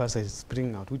what Pastor is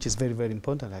bringing out, which is very, very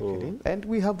important actually, and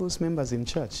we have those members in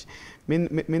church.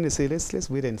 Many say, let's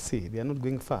wait and see. They are not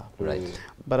going far. Right.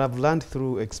 But I've learned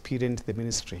through experience the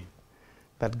ministry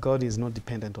that God is not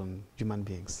dependent on human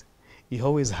beings. He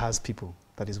always has people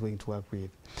that he's going to work with.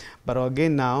 But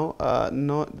again now,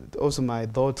 also my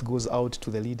thought goes out to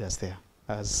the leaders there,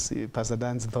 as Pastor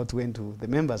Dan's thought went to the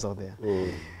members out there,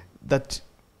 that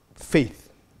faith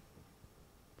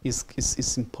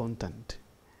is important.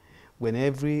 When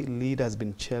every leader has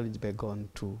been challenged by God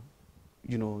to,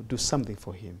 do something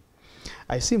for him.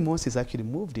 I see Moses actually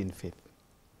moved in faith.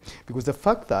 Because the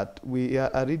fact that we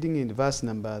are reading in verse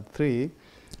number 3,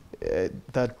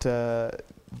 that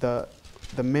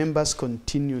the members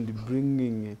continued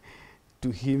bringing to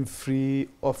him free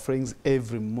offerings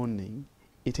every morning,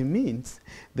 it means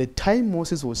the time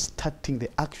Moses was starting the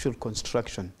actual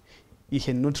construction, he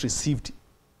had not received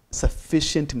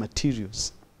sufficient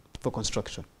materials for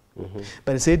construction.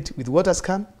 But he said, with what has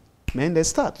come, man, let's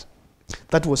start.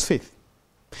 That was faith.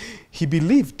 He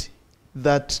believed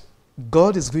that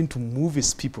God is going to move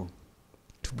his people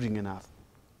to bring enough.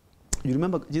 You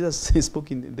remember Jesus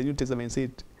spoke in the New Testament and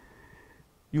said,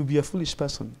 you'll be a foolish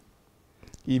person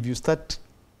if you start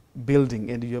building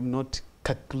and you have not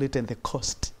calculated the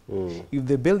cost. If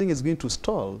the building is going to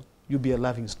stall, you'll be a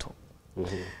laughing stock.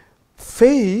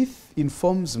 Faith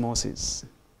informs Moses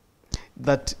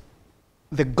that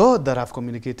the God that I've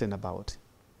communicated about,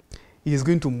 he is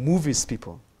going to move his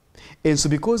people. And so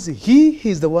because he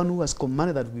is the one who has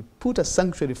commanded that we put a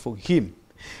sanctuary for him,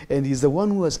 and he's the one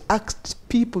who has asked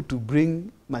people to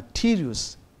bring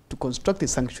materials to construct the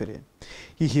sanctuary,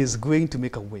 he is going to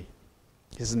make a way.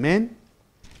 He says, men,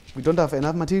 we don't have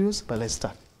enough materials, but let's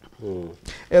start. And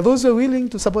those who are willing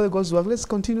to support God's work, let's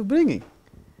continue bringing.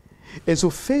 And so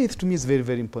faith to me is very,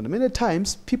 very important. Many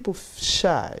times people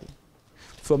shy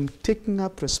from taking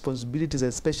up responsibilities,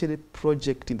 especially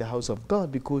project in the house of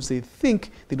God, because they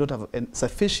think they don't have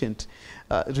sufficient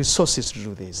resources to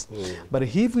do this. But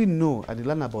if we know and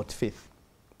learn about faith,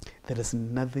 there is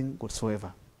nothing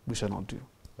whatsoever we shall not do.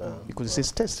 Because it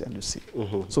says test and you see.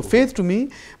 So faith to me,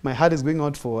 my heart is going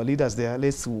out for our leaders there.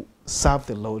 Let's serve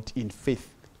the Lord in faith.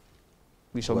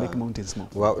 We shall make mountains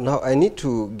move. Well, now I need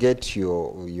to get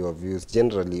your views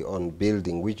generally on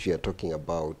building, which we are talking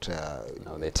about.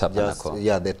 The tabernacle.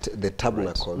 The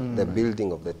tabernacle, the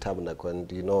building of the tabernacle. And,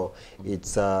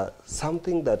 it's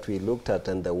something that we looked at,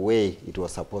 and the way it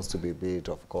was supposed to be built,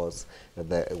 of course,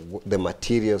 the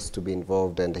materials to be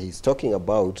involved. And he's talking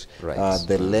about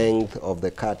the length of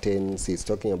the curtains. He's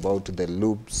talking about the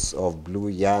loops of blue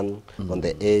yarn on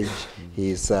the edge.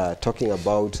 He's talking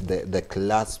about the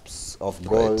clasps of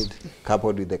gold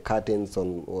coupled with the curtains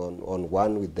on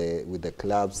one with the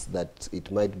clasps, that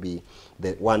it might be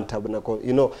the one tabernacle.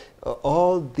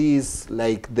 All these,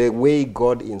 like the way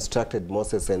God instructed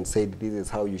Moses and said, this is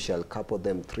how you shall couple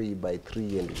them 3 by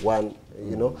 3 and 1,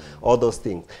 all those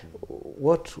things.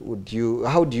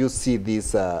 How do you see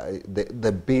this,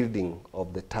 the building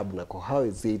of the tabernacle? How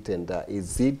is it, and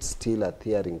is it still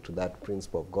adhering to that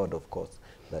principle of God, of course,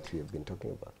 that we have been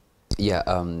talking about? Yeah,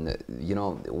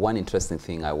 one interesting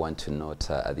thing I want to note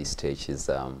at this stage is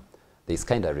there's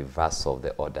kind of reversal of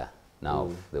the order now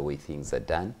of the way things are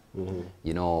done.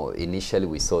 Initially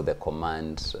we saw the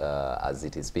command as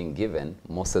it is being given.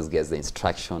 Moses gets the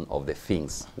instruction of the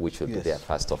things which will be there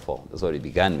first of all. That's what it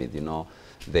began with,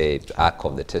 the Ark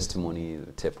of the Testimony,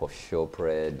 the tape of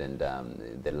showbread, and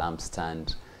the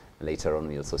lampstand. Later on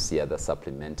we also see other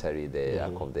supplementary, the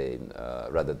Ark of the,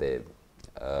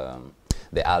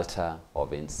 the altar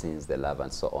of incense, the love,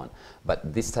 and so on.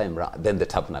 But this time round, then the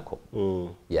tabernacle.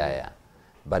 Yeah.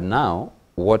 But now,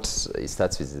 what it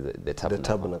starts with the tabernacle. The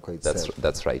tabernacle itself.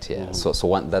 That's right. Yeah. So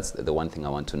that's the one thing I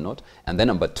want to note. And then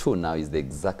number 2 now is the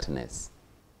exactness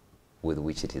with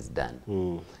which it is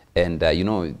done. And you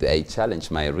know, I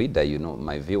challenge my reader, you know,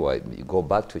 my viewer, you go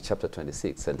back to chapter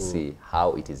 26 and see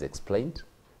how it is explained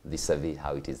vis-a-vis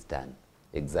how it is done,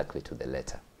 exactly to the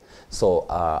letter. So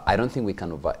I don't think we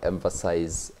can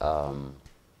overemphasize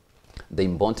the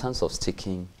importance of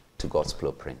sticking to God's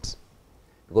blueprint,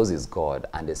 because He's God,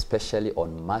 and especially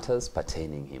on matters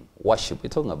pertaining Him. Worship, we're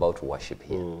talking about worship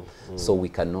here. So we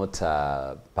cannot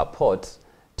purport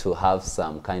to have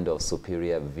some kind of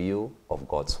superior view of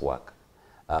God's work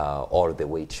or the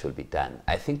way it should be done.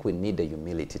 I think we need the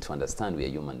humility to understand we are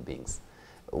human beings.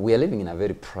 We are living in a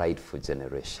very prideful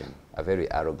generation, a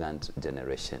very arrogant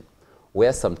generation,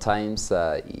 where sometimes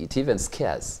it even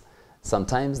scares.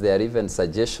 Sometimes there are even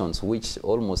suggestions which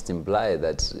almost imply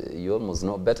that you almost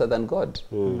know better than God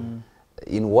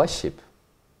in worship.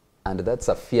 And that's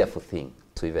a fearful thing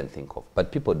to even think of.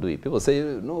 But people do it. People say,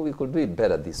 no, we could do it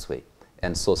better this way.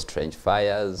 And so strange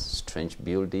fires, strange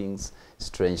buildings,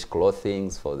 strange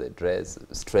clothings for the dress,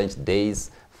 strange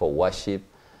days for worship.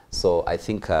 So I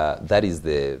think that is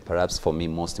the, perhaps for me,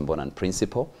 most important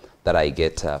principle that I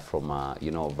get from,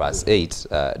 you know, verse 8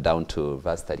 down to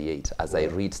verse 38, as I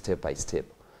read step by step,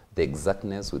 the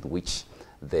exactness with which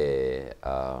the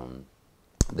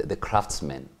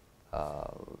craftsmen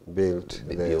built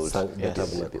the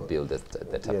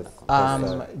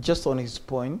tabernacle. Just on his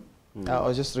point, I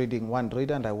was just reading one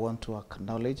reader, and I want to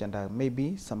acknowledge, and I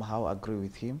maybe somehow agree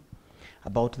with him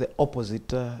about the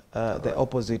opposite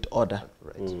order.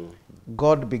 Right.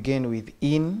 God began with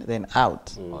in, then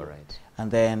out. All right.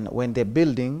 And then when they're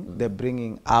building, they're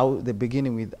bringing out, they're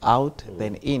beginning with out,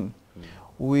 then in.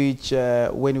 Which,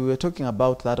 when we were talking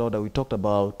about that order, we talked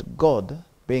about God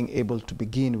being able to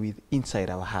begin with inside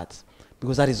our hearts.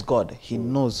 Because that is God. He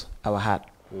knows our heart.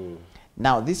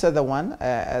 Now, this other one,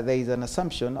 there is an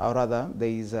assumption, or rather, there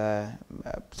is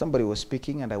somebody was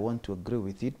speaking, and I want to agree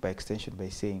with it by extension by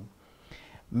saying,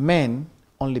 men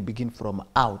only begin from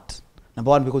out. Number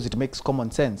one, because it makes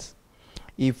common sense.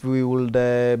 If we would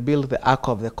build the Ark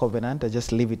of the Covenant and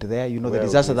just leave it there, you know, the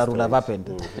disaster that would have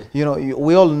happened. You know,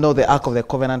 we all know the Ark of the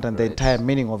Covenant and the entire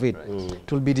meaning of it.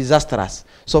 It will be disastrous.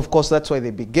 So, of course, that's why they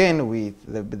begin with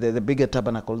the bigger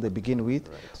tabernacle. They begin with,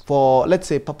 for, let's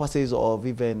say, purposes of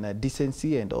even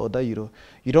decency and order. You know,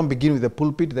 you don't begin with the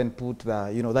pulpit, then put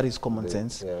the, you know, that is common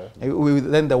sense.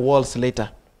 Then the walls later.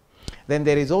 Then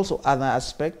there is also other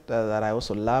aspect that I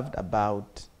also loved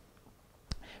about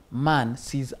man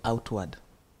sees outward.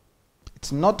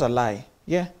 It's not a lie.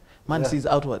 Yeah, man sees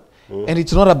outward. And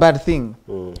it's not a bad thing.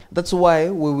 That's why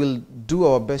we will do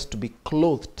our best to be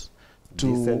clothed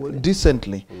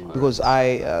decently. Because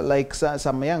I, like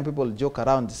some young people joke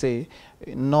around, say,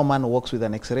 no man walks with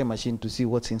an X-ray machine to see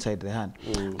what's inside the hand.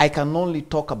 I can only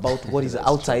talk about what is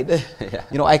outside.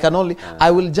 You know, I can only, I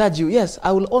will judge you. Yes,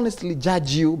 I will honestly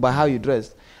judge you by how you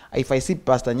dress. If I see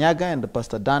Pastor Nyagah and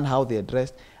Pastor Dan, how they are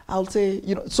dressed, I'll say,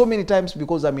 you know, so many times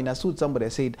because I'm in a suit, somebody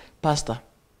said, Pastor.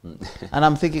 And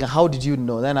I'm thinking, how did you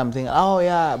know? Then I'm thinking, oh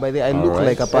yeah, by the I look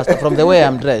like a pastor from the way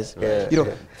I'm dressed. You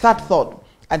know, that thought.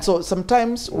 And so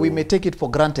sometimes we may take it for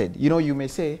granted. You know, you may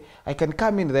say, I can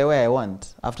come in the way I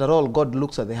want. After all, God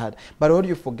looks at the heart. But what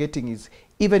you're forgetting is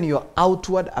even your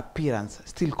outward appearance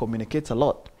still communicates a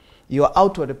lot. Your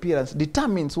outward appearance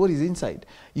determines what is inside.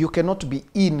 You cannot be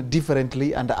in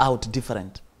differently and out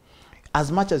different. As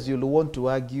much as you'll want to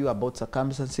argue about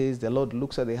circumstances, the Lord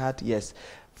looks at the heart, yes.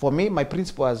 For me, my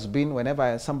principle has been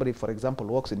whenever somebody, for example,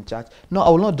 walks in church, no, I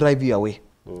will not drive you away.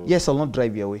 Yes, I'll not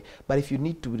drive you away. But if you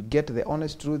need to get the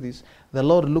honest truth is, the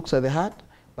Lord looks at the heart,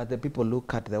 but the people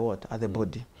look at the what? At the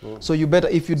body. So you better,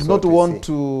 if you do not want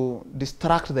to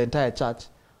distract the entire church,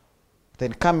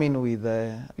 then come in with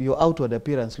your outward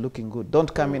appearance looking good.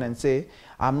 Don't come in and say,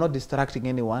 I'm not distracting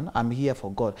anyone, I'm here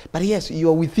for God. But yes, you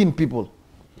are within people.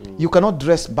 You cannot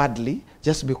dress badly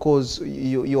just because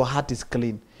your heart is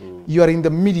clean. You are in the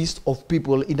midst of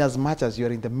people in as much as you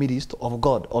are in the midst of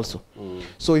God also.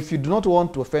 So if you do not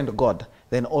want to offend God,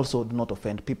 then also do not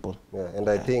offend people. Yeah, and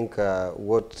I think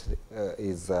what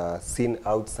is seen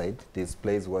outside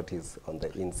displays what is on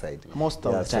the inside. Most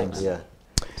of the times.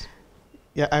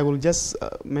 Yeah, I will just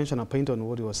mention a point on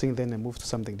what you were saying, then and move to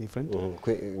something different.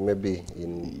 Maybe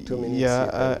in 2 minutes.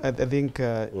 Yeah, I think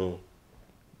the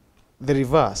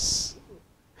reverse.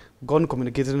 God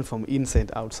communicating from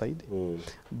inside outside,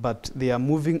 but they are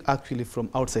moving actually from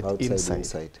outside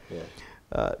inside.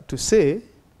 To say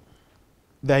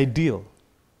the ideal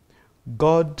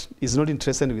God is not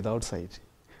interested with outside.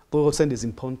 The outside is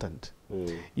important.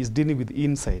 He's dealing with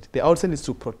inside. The outside is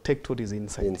to protect what is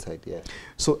inside. Inside, yeah.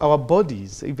 So our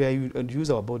bodies, if I use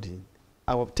our body,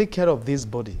 take care of this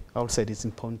body outside is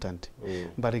important.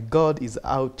 But God is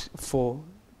out for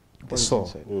the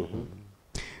soul.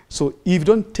 So if you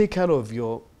don't take care of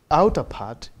your outer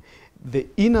part, the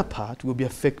inner part will be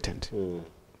affected.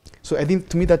 So I think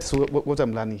to me that's what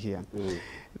I'm learning here.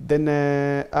 Then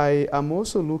I am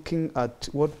also looking at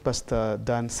what Pastor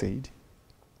Dan said,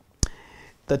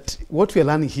 that what we are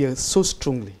learning here so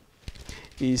strongly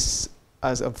is,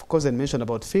 as of course I mentioned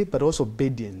about faith, but also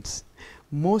obedience.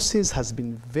 Moses has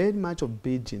been very much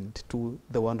obedient to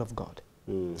the word of God.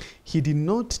 He did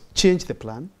not change the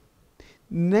plan,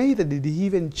 neither did he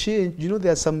even change. You know,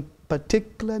 there are some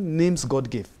particular names God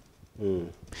gave.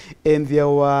 And there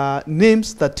were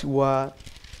names that were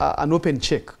an open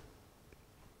check.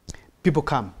 People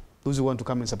come, those who want to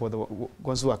come and support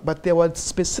God's work. But there were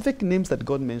specific names that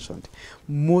God mentioned.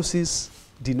 Moses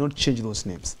did not change those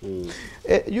names.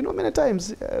 You know, many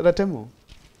times, Ratemo,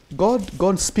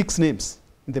 God speaks names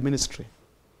in the ministry.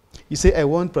 You say, I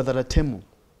want Brother Ratemo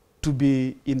to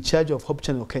be in charge of Hope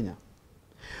Channel Kenya.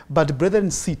 But brethren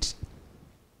sit.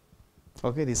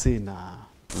 Okay, they say, nah.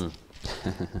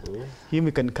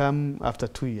 Him can come after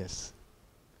 2 years.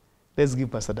 Let's give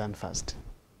Pastor Dan first.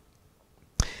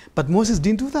 But Moses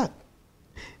didn't do that.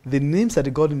 The names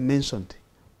that God mentioned,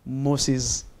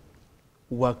 Moses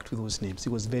worked with those names. He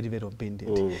was very, very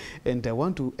obedient. And I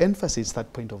want to emphasize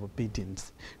that point of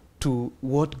obedience to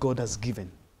what God has given.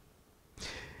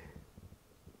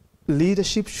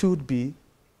 Leadership should be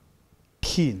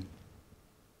keen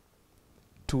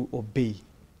to obey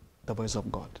the voice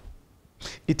of God.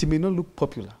 It may not look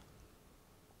popular,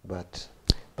 but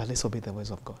let's obey the voice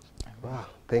of God. Wow,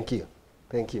 thank you.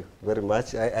 Thank you very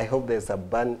much. I hope there's a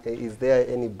is there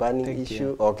any burning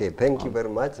issue? Okay, thank you very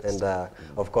much. And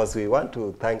of course, we want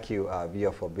to thank you,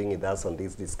 Abuya, for being with us on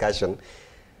this discussion.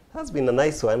 It has been a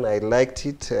nice one. I liked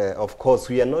it. Of course,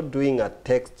 we are not doing a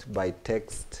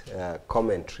text-by-text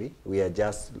commentary. We are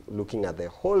just looking at the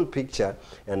whole picture,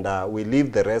 and we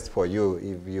leave the rest for you.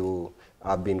 If you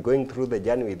have been going through the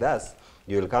journey with us,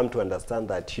 you will come to understand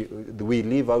that we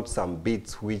leave out some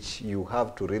bits which you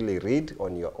have to really read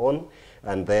on your own.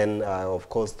 And then, of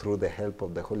course, through the help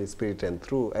of the Holy Spirit and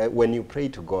through, when you pray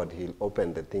to God, He'll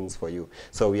open the things for you.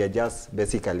 So we are just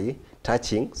basically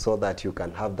touching so that you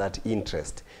can have that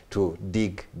interest to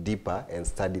dig deeper and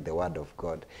study the Word of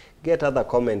God. Get other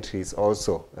commentaries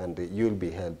also, and you'll be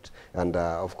helped. And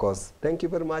of course, thank you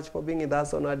very much for being with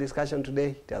us on our discussion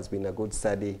today. It has been a good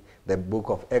study. The book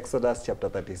of Exodus, chapter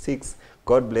 36.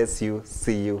 God bless you.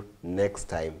 See you next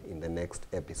time in the next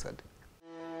episode.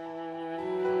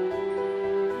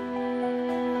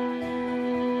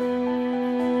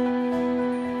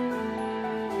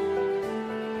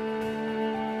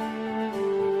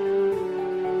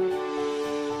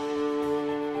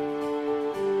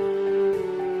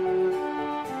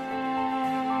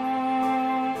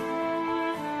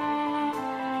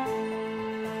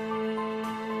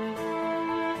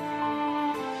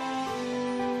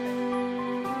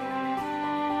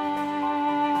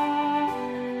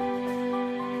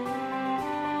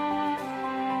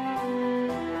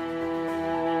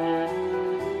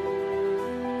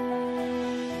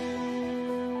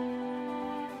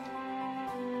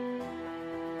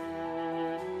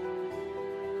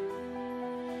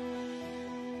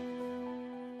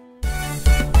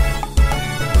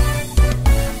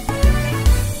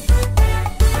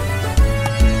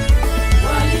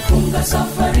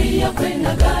 Safari ya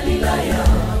kwenda Galilaya,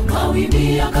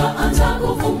 mawimbi yakaanza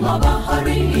kuvuma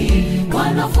baharini.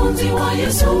 Wanafunzi wa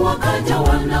Yesu wakaja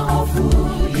wana hofu,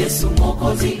 Yesu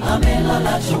Mwokozi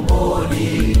amelala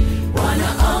chomboni.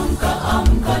 Wanaamka,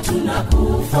 amka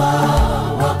tunakufa,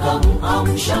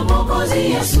 wakamuamsha Mwokozi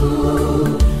Yesu.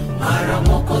 Mara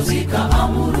Mwokozi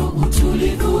kaamuru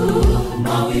utulivu,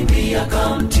 mawimbi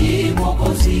yakamtii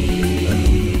Mwokozi.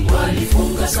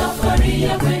 Walifunga safari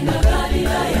ya kwenda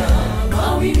Galilaya,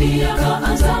 mawimbi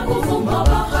yakaanza kuvuma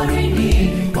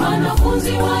baharini.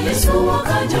 Wanafunzi wa Yesu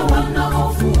wakaja wana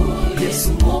hofu, Yesu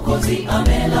Mwokozi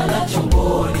amelala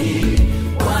chomboni.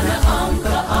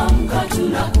 Wanaamka, amka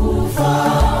tunakufa,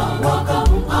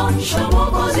 wakamuamsha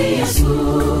Mwokozi Yesu.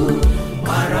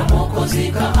 Mara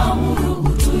Mwokozi kaamuru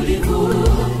utulivu,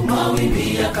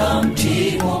 mawimbi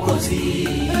yakamtii Mwokozi.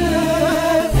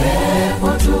 Pepo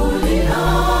tulia,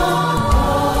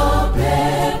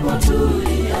 pepo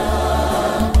tulia.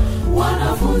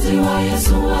 Wanafunzi wa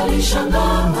Yesu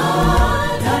walishangaa,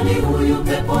 nani huyu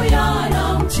pepo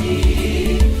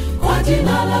yanamtii? Kwa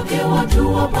jina la lake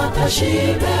watu wapata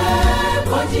shibe,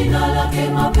 kwa jina lake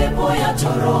mapepo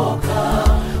yatoroka,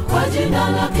 kwa jina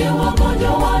lake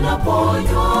wagonjwa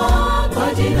wanaponywa,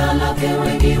 kwa jina lake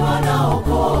wengi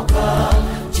wanaokoka.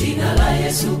 Jina la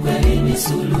Yesu kweli ni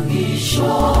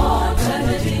suluhisho,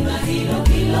 taja jina hilo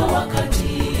kila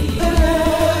wakati.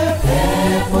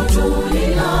 Pepo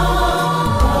tulia,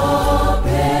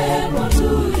 pepo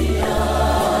tulia.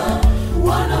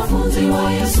 Wanafunzi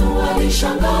wa Yesu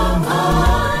walishangaa,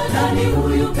 nani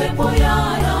huyu pepo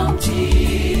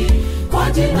yanamtii? Kwa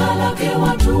jina lake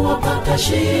watu wapata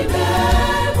shibe,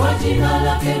 kwa jina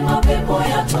lake mapepo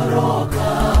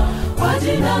yatoroka, kwa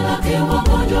jina lake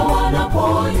wagonjwa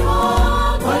wanaponywa,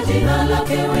 kwa jina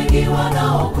lake wengi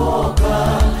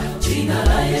wanaokoka. Jina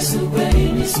la Yesu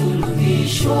kweli ni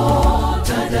suluhisho,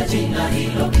 taja jina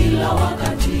hilo kila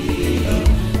wakati.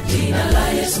 Jina la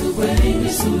Yesu kweli ni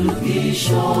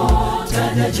suluhisho,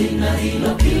 taja jina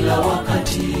hilo kila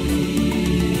wakati.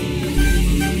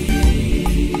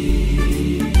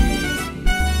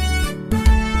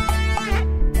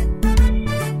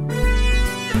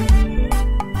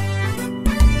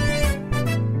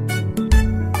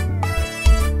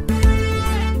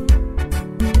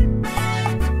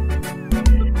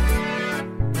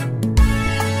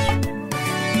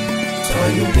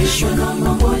 Twayumbishwa na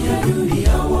mambo ya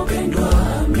dunia wapendwa,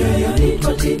 mioyoni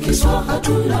twatikiswa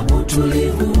hatuna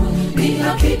utulivu, ni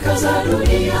hakika za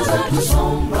dunia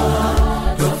zatusomba,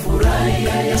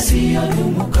 twafurahia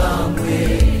yasiyodumu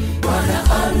kamwe. Bwana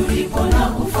arudipo na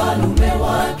ufalme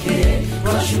wake,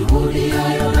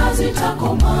 twashuhudia yona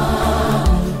zitakoma,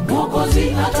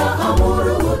 Mwokozi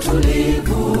ataamuru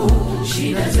utulivu,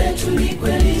 shida zetu ni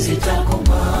kweli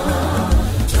zitakoma.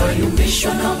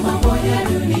 Twayumbishwa na mambo ya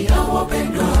dunia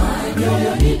wapendwa,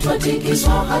 mioyoni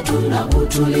twatikiswa hatuna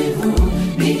utulivu,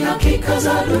 ni hakika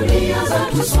za dunia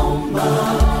zatusomba,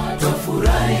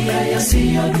 twafurahia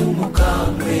yasiyodumu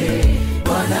kamwe.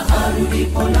 Bwana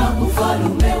arudipo na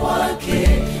ufalme wake,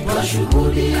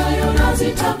 twashuhudia yona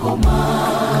zitakoma,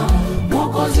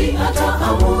 Mwokozi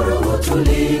ataamuru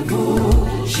utulivu,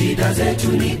 shida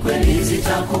zetu ni kweli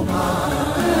zitakoma.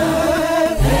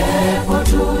 Pepo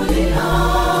tulia,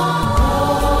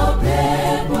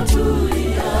 pepo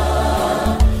tulia.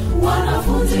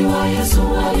 Wanafunzi wa Yesu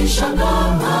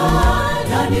walishangaa,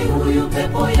 nani huyu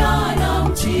pepo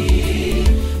yanamtii?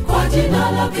 Kwa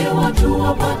jina lake watu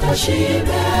wapata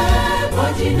shibe,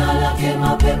 kwa jina lake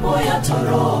mapepo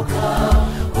yatoroka,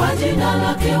 kwa jina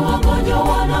lake wagonjwa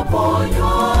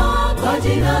wanaponywa, kwa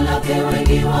jina lake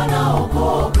wengi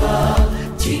wanaokoka.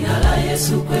 Jina la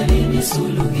Yesu kweli ni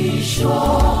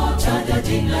suluhisho, taja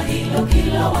jina hilo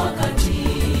kila wakati.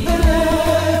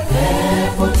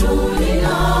 Pepo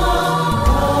tulia,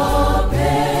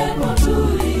 pepo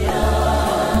tulia.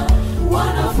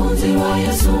 Wanafunzi wa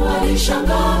Yesu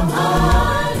walishangaa,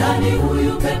 nani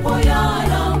huyu pepo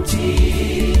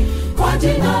yanamtii? Kwa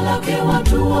jina lake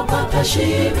watu wapata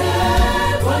shibe,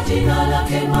 kwa jina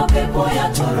lake mapepo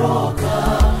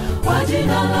yatoroka, kwa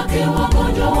jina lake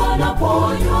wagonjwa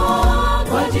wanaponywa,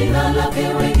 kwa jina lake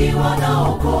wengi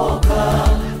wanaokoka.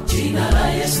 Jina la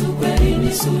Yesu kweli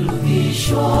ni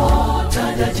suluhisho,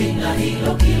 taja jina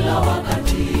hilo kila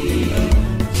wakati.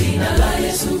 Jina la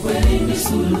Yesu kweli ni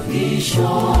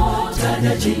suluhisho,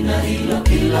 taja jina hilo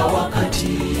kila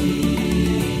wakati.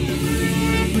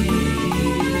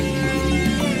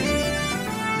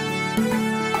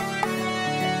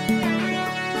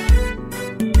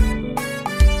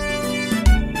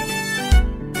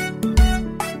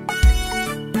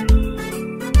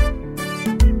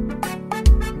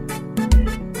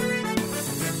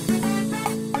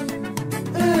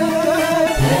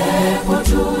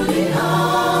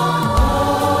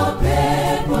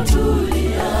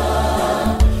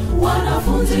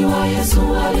 Yesu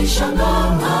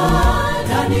alishangaa,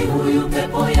 nani huyu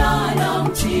pepo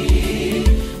yanamtii?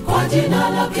 Kwa jina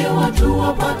lake watu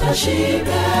wapata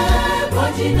shibe,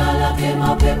 kwa jina lake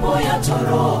mapepo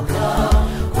yatoroka,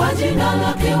 kwa jina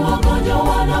lake wagonjwa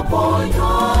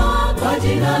wanaponywa, kwa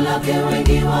jina lake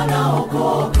wengi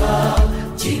wanaokoka.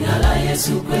 Jina la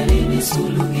Yesu kweli ni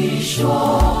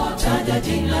suluhisho, taja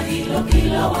jina hilo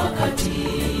kila wakati.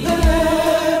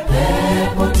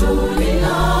 Pepo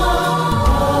tulia,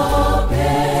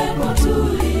 pepo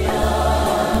tulia.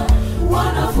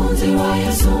 Wanafunzi wa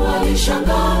Yesu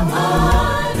walishangaa,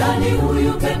 nani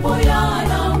huyu pepo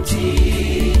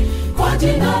yanamtii? Kwa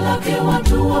jina lake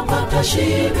watu wapata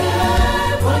shibe,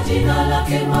 kwa jina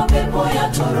lake mapepo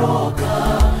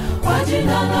yatoroka, kwa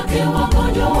jina lake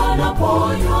wagonjwa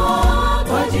wanaponywa,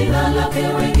 kwa jina lake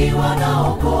wengi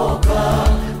wanaokoka.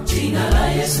 Jina la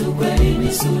Yesu kweli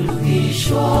ni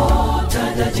suluhisho,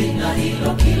 taja jina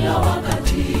hilo kila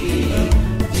wakati.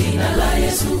 Jina la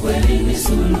Yesu kweli ni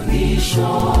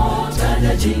suluhisho,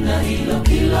 taja jina hilo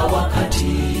kila wakati.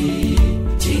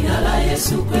 Jina la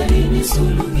Yesu kweli ni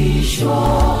suluhisho,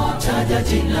 taja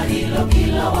jina hilo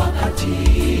kila wakati.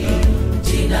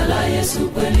 Jina la Yesu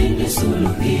kweli ni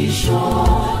suluhisho,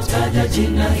 taja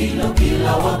jina hilo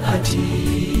kila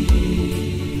wakati.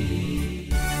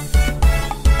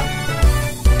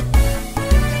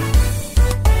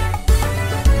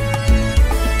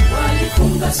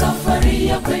 Walifunga safari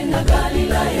ya kwenda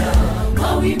Galilaya,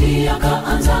 mawimbi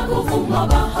yakaanza kuvuma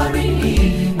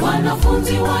baharini.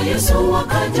 Wanafunzi wa Yesu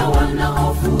wakaja wana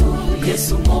hofu,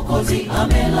 Yesu Mwokozi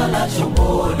amelala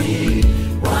chomboni.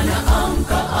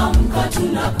 Wanaamka amka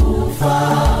tunakufa,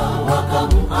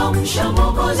 wakamuamsha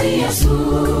Mwokozi Yesu.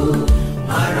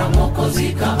 Mara Mwokozi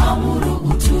kaamuru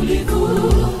utulivu,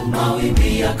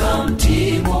 mawimbi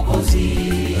yakamtii Mwokozi.